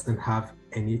devil doesn't have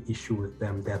any issue with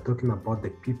them. They are talking about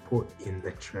the people in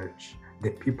the church,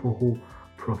 the people who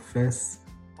profess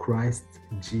Christ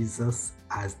Jesus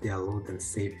as their Lord and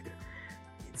Savior.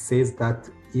 It says that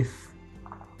if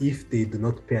if they do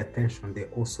not pay attention, they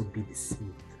also be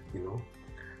deceived,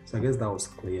 So I guess that was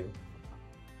clear.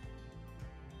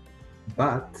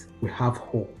 But we have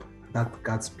hope that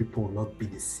God's people will not be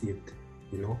deceived,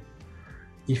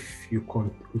 If we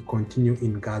continue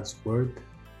in God's word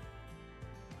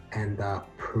and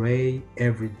pray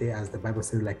every day, as the Bible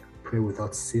says, like pray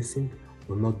without ceasing,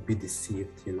 will not be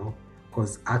deceived,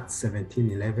 Because Acts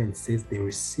 17:11 says they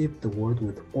received the word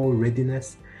with all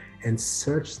readiness and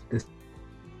searched the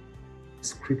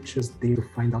scriptures daily to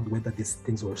find out whether these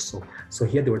things were so. So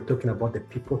here they were talking about the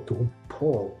people to whom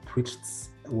Paul preached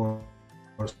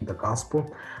the gospel,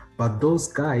 but those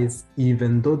guys,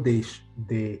 even though they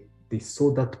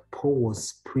saw that Paul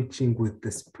was preaching with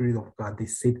the Spirit of God, they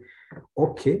said,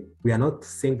 okay, we are not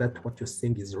saying that what you're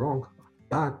saying is wrong,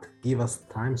 but give us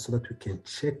time so that we can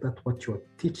check that what you're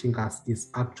teaching us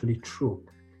is actually true.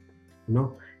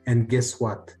 And guess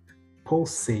what? Paul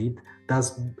said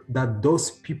that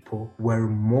those people were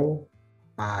more,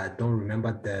 I don't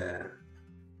remember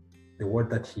the word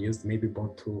that he used, maybe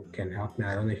Bontu can help me,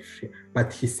 I don't know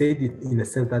but he said it in a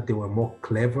sense that they were more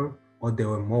clever or they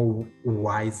were more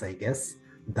wise, I guess,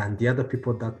 than the other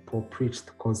people that Paul preached,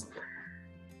 because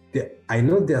I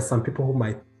know there are some people who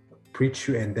might preach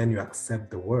you and then you accept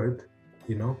the word,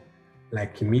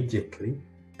 like immediately,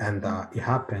 and it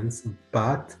happens,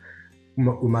 but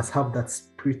we must have that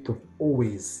spirit of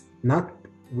always, not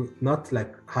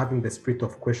like having the spirit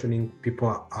of questioning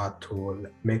people to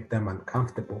make them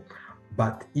uncomfortable,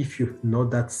 but if you know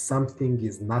that something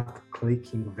is not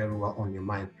clicking very well on your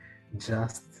mind,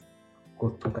 just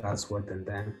go to God's word and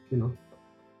then,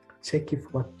 check if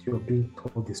what you're being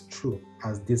told is true,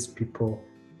 as these people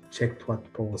checked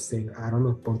what Paul was saying. I don't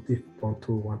know if Pontu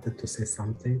wanted to say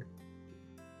something.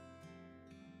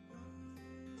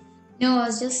 No, I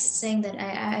was just saying that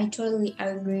I totally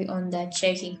agree on that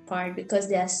checking part, because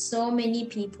there are so many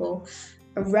people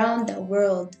around the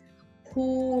world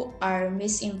who are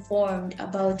misinformed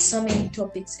about so many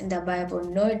topics in the Bible,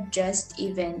 not just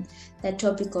even the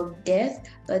topic of death,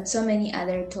 but so many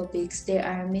other topics. They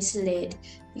are misled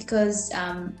because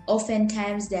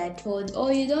oftentimes they are told, oh,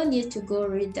 you don't need to go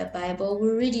read the Bible,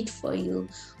 we'll read it for you.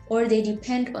 Or they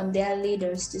depend on their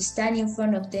leaders to stand in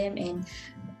front of them and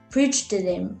preach to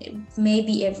them,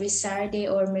 maybe every Saturday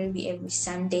or maybe every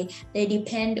Sunday. They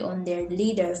depend on their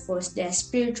leader for their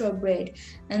spiritual bread,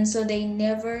 and so they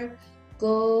never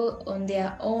go on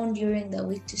their own during the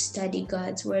week to study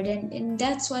God's word, and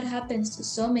that's what happens to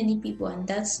so many people, and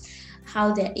that's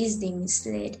how they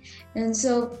misled. And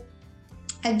so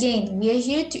again, we are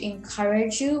here to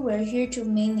encourage you, we're here to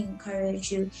mainly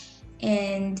encourage you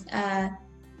and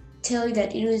tell you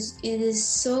that it is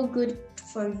so good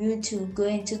for you to go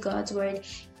into God's word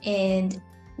and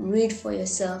read for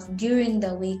yourself during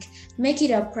the week. Make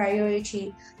it a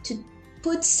priority to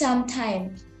put some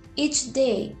time each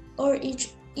day, or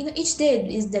each day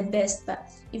is the best, but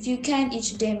if you can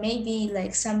each day, maybe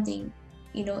like something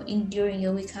during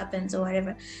your week happens or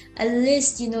whatever, at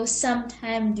least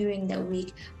sometime during the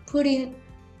week, putting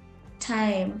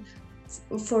time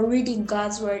for reading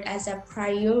God's word as a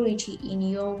priority in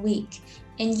your week,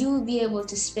 and you will be able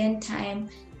to spend time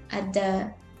at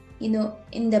the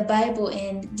in the Bible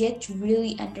and get to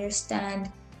really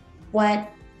understand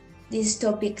what these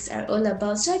topics are all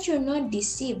about, so that you're not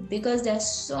deceived, because there's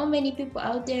so many people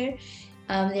out there.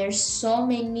 There's so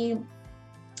many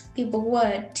people who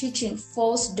are teaching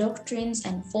false doctrines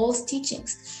and false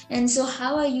teachings, and so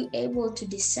how are you able to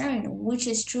discern which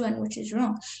is true and which is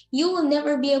wrong? You will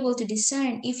never be able to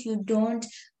discern if you don't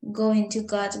go into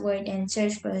God's word and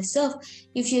search for yourself.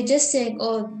 If you're just saying,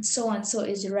 oh, so and so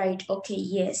is right, okay,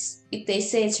 yes. If they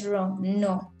say it's wrong,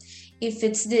 no. If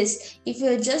it's this, if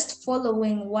you're just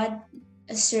following what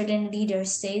a certain leader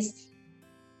says,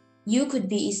 you could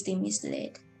be easily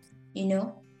misled,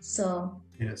 so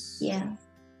yes, yeah,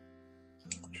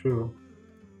 true,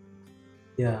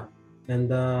 yeah.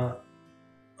 And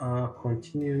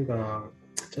continuing,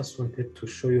 just wanted to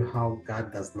show you how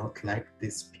God does not like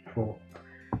these people.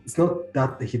 It's not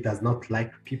that he does not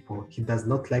like people. He does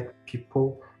not like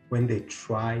people when they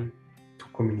try to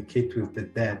communicate with the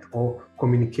dead or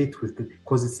communicate with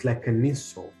because it's like an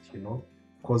insult,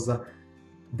 because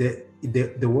the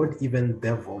word even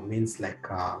devil means like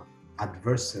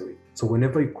adversary. So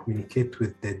whenever you communicate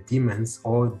with the demons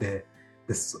or the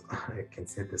I can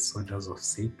say the soldiers of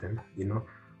Satan,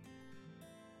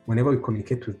 whenever we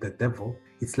communicate with the devil,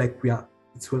 it's like we are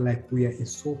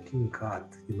insulting God.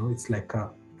 It's like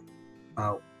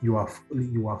you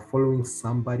are following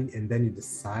somebody, and then you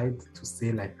decide to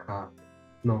say like,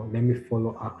 no, let me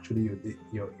follow actually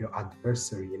your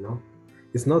adversary.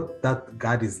 It's not that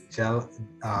God is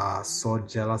so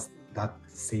jealous that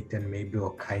Satan maybe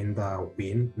or kind of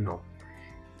win. No,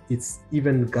 it's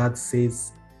even God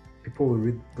says, people will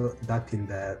read that in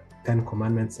the 10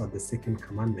 commandments or the second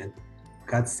commandment.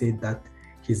 God said that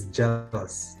he's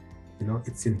jealous,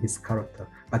 it's in his character,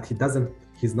 but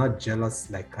he's not jealous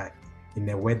like in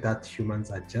a way that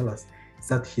humans are jealous. It's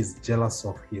that he's jealous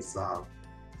of his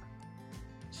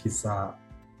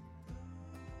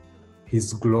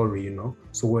glory,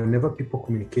 So whenever people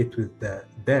communicate with the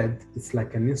dead, it's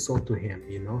like an insult to him,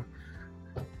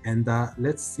 And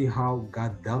let's see how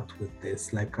God dealt with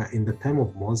this. Like in the time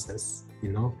of Moses,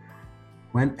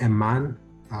 when a man,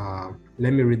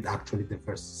 let me read actually the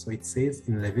verse. So it says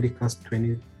in Leviticus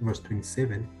 20, verse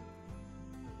 27,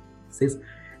 it says,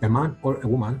 a man or a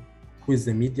woman who is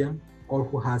a medium or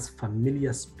who has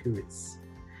familiar spirits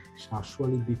shall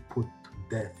surely be put to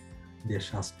death. They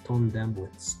shall stone them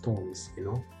with stones,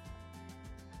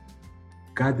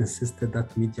 God insisted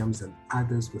that mediums and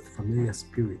others with familiar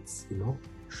spirits,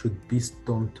 should be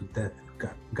stoned to death.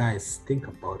 Guys, think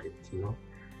about it,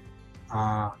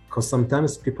 because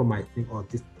sometimes people might think, oh,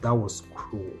 that was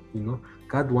cruel,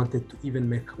 God wanted to even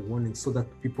make a warning so that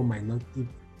people might not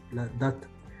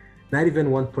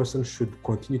even one person should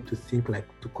continue to think like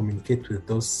to communicate with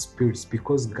those spirits,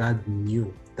 because God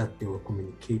knew that they were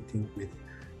communicating with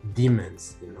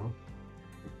demons,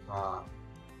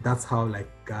 that's how like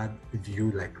God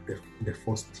view like the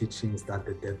false teachings that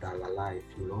the dead are alive,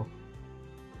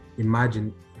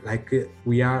 Imagine like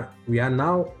we are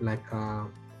now like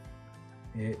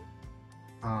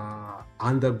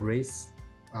under grace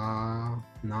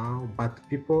now, but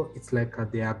people, it's like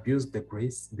they abuse the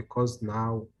grace because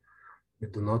now we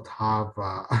do not have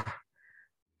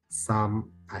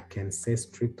some, I can say,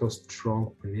 strict or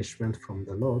strong punishment from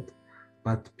the Lord.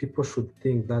 But people should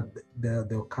think that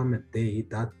there'll come a day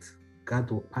that God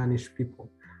will punish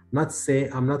people.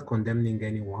 I'm not condemning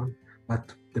anyone,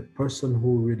 but the person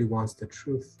who really wants the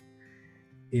truth,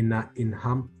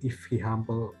 if he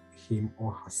humble him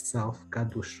or herself,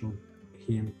 God will show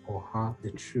him or her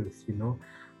the truth,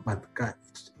 But God,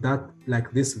 that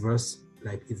like this verse,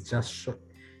 like it's just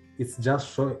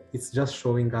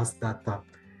showing us that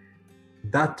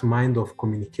that mind of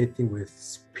communicating with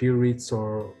spirits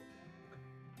or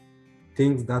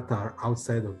things that are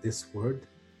outside of this world,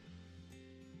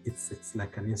 it's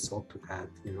like an insult to God,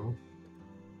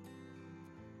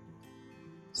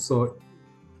 So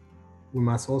we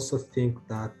must also think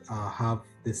that have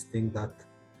this thing that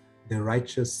the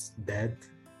righteous dead,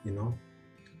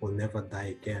 will never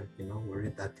die again. We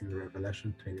read that in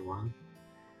Revelation 21,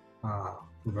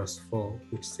 verse 4,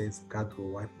 which says, God will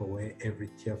wipe away every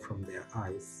tear from their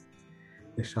eyes.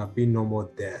 There shall be no more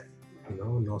death,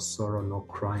 no sorrow, no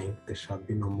crying. There shall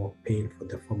be no more pain, for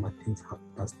the former things have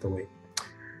passed away.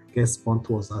 I guess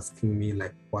Ponto was asking me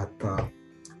like what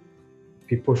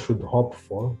people should hope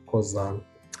for, because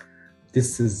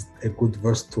this is a good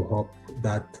verse to hope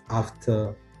that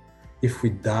after, if we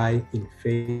die in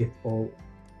faith or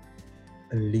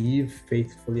live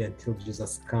faithfully until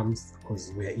Jesus comes,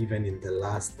 because we are even in the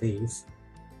last days,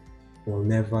 we'll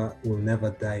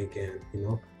never die again,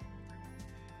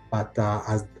 But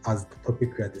as the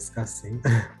topic we are discussing,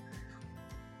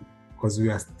 because we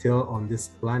are still on this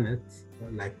planet,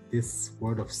 like this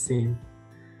world of sin,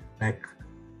 like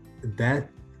death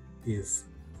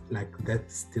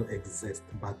still exists,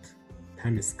 but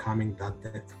time is coming that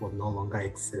death will no longer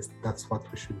exist. That's what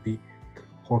we should be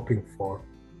hoping for.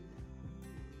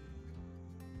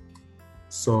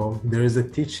 So there is a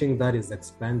teaching that is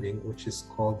expanding, which is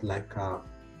called like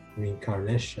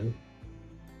reincarnation.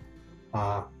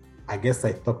 I guess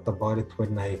I talked about it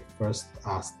when I first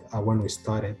when we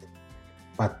started,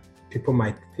 but people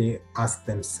might ask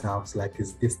themselves, like,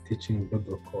 is this teaching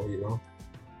biblical,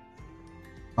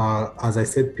 As I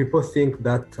said, people think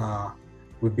that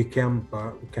we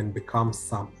can become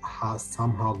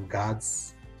somehow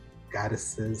gods,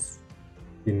 goddesses,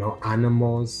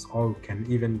 animals, or we can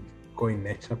even go in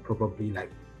nature, probably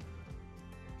like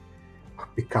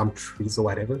become trees or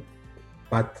whatever.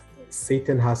 But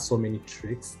Satan has so many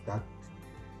tricks that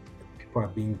people are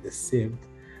being deceived.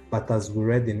 But as we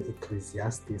read in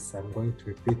Ecclesiastes, I'm going to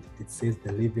repeat it, it says,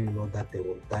 the living know that they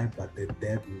will die, but the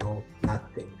dead know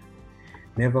nothing.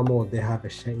 Nevermore they have a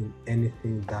share in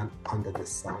anything done under the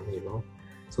sun,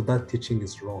 So that teaching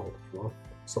is wrong,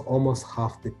 So almost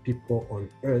half the people on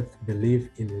earth believe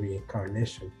in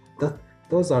reincarnation.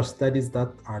 Those are studies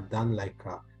that are done, like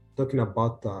talking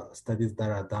about studies that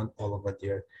are done all over the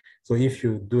earth. So if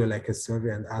you do like a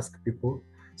survey and ask people,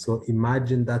 so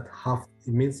imagine that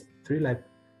it means three, like,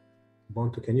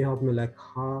 Bonto, can you help me, like,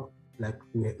 how, like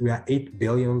we are 8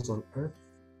 billions on Earth,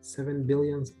 7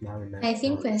 billions now. I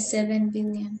think we're 7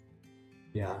 billion.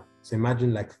 Yeah. So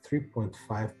imagine like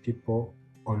 3.5 people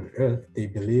on Earth, they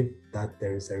believe that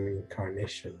there is a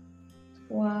reincarnation.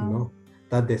 Wow. You know,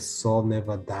 that the soul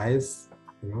never dies,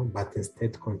 you know, but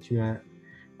instead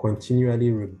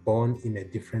continually reborn in a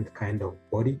different kind of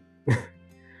body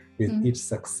with each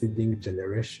succeeding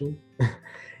generation.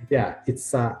 Yeah,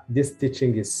 it's this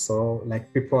teaching is so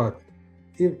like people are,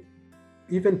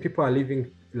 even people are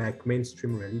living like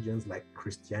mainstream religions like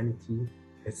Christianity,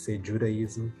 let's say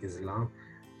Judaism, Islam,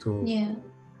 to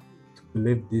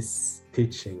live this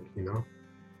teaching, you know.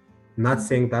 Not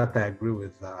saying that I agree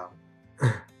with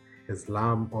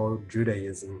Islam or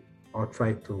Judaism or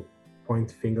try to point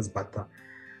fingers, but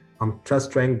I'm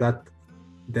just trying that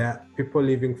there are people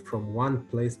living from one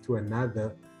place to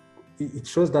another. It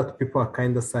shows that people are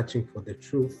kind of searching for the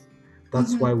truth.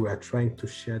 That's why we are trying to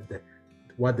share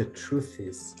what the truth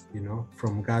is, you know,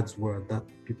 from God's word, that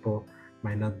people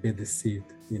might not be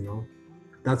deceived, you know.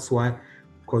 That's why,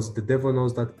 because the devil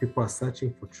knows that people are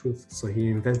searching for truth. So he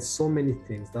invents so many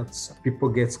things that people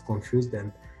get confused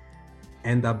and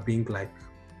end up being like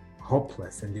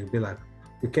hopeless. And you'll be like,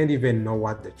 we can't even know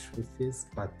what the truth is,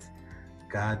 but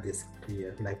God is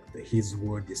clear, like his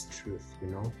word is truth, you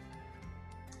know.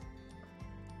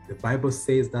 The Bible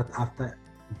says that after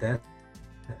death,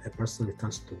 a person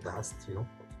returns to dust, you know,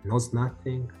 knows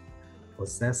nothing,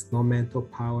 possesses no mental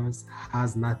powers,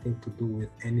 has nothing to do with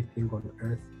anything on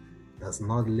earth, does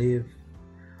not live,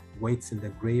 waits in the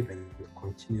grave, and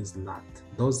continues not.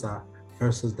 Those are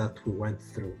verses that we went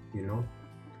through, you know.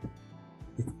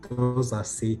 Those are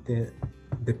Satan,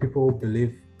 the people who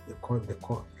believe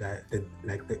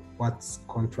what's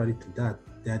contrary to that,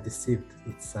 they are deceived.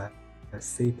 It's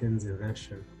Satan's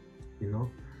invention, you know.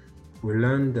 We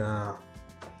learned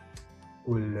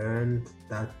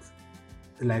that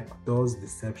like those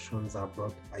deceptions are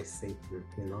brought by Satan,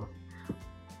 you know.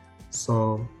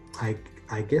 So I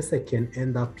guess I can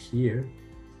end up here,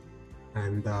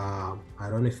 and I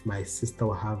don't know if my sister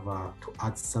will have to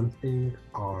add something,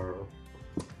 or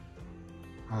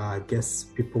I guess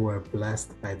people were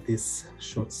blessed by this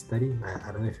short study.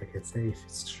 I don't know if I can say if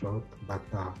it's short, but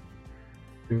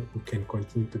we can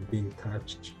continue to be in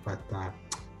touch. But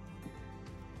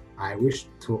I wish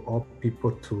to all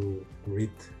people to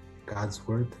read God's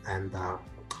word and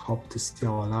hope to see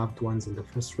our loved ones in the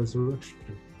first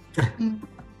resurrection.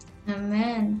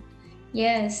 Amen.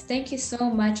 Yes, thank you so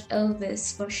much,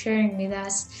 Elvis, for sharing with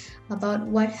us about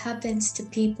what happens to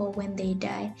people when they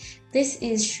die. This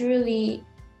is truly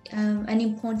an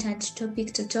important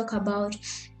topic to talk about.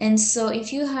 And so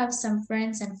if you have some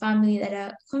friends and family that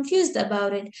are confused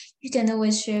about it, you can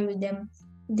always share with them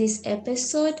this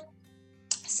episode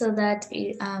so that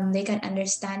they can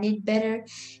understand it better.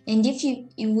 And if you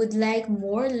would like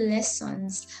more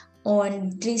lessons on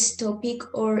this topic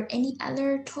or any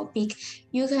other topic,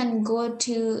 you can go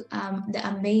to the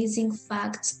Amazing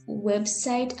Facts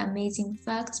website, Amazing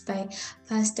Facts by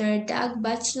Pastor Doug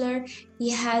Batchelor.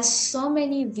 He has so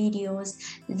many videos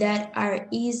that are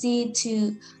easy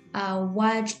to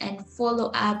watch and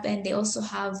follow up, and they also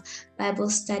have Bible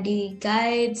study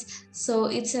guides. So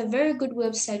it's a very good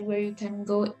website where you can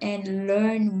go and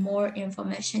learn more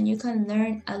information. You can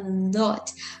learn a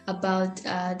lot about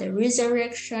the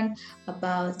resurrection,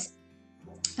 about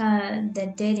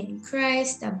the dead in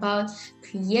Christ, about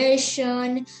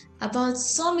creation, about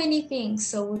so many things.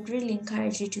 So would really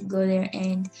encourage you to go there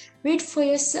and read for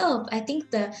yourself. I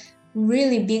think the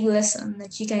really big lesson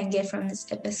that you can get from this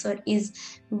episode is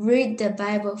read the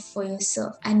Bible for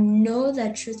yourself and know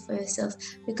the truth for yourself,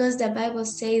 because the Bible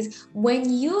says when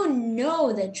you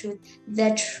know the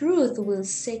truth will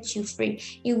set you free.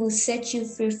 It will set you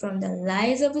free from the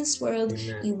lies of this world.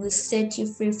 Amen. It will set you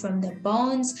free from the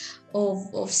bonds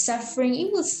of suffering.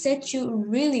 It will set you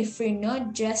really free,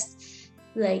 not just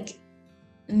like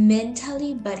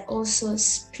mentally but also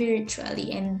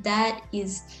spiritually, and that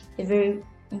is a very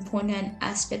important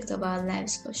aspect of our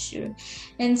lives for sure.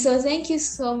 And so thank you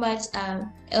so much,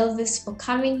 Elvis, for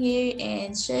coming here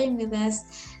and sharing with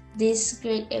us this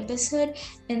great episode.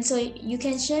 And so you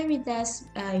can share with us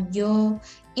your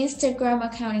Instagram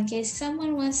account in case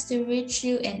someone wants to reach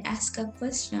you and ask a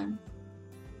question.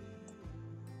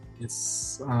 It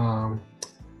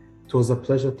was a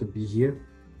pleasure to be here.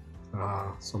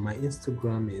 So my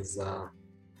Instagram is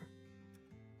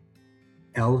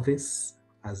Elvis,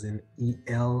 as in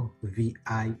ELVIS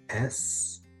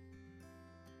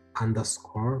 _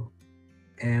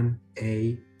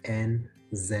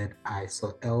 MANZI.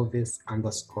 So Elvis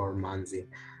 _ Manzi.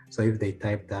 So if they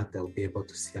type that, they'll be able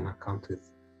to see an account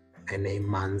with I name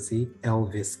Manzi,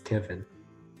 Elvis, Kevin,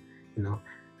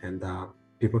 and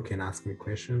people can ask me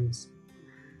questions.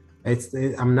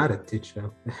 I'm not a teacher.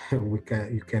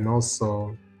 You can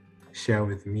also share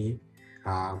with me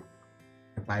a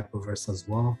Bible verse as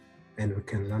well, and we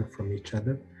can learn from each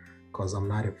other, because I'm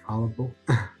not infallible.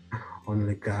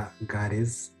 Only God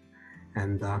is.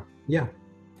 And yeah.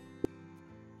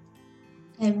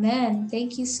 Amen.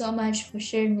 Thank you so much for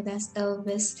sharing with us,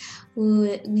 Elvis.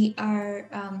 We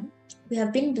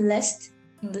have been blessed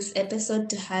in this episode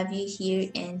to have you here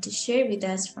and to share with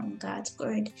us from God's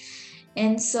word.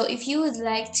 And so if you would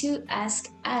like to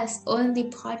ask us on the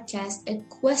podcast a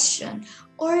question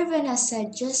or even a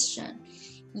suggestion,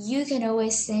 you can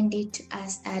always send it to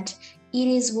us at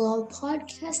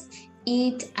itiswellpodcast,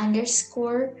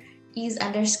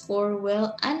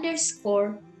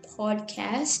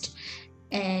 it_is_well_podcast.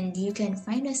 And you can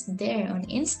find us there on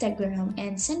Instagram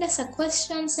and send us a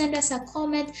question, send us a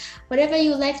comment, whatever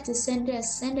you like to send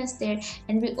us there.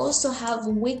 And we also have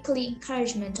weekly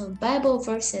encouragement of Bible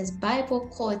verses, Bible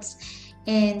quotes,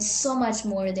 and so much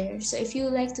more there. So if you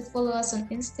would like to follow us on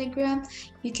Instagram,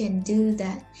 you can do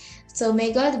that. So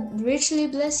may God richly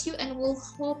bless you, and we'll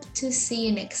hope to see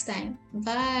you next time.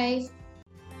 Bye.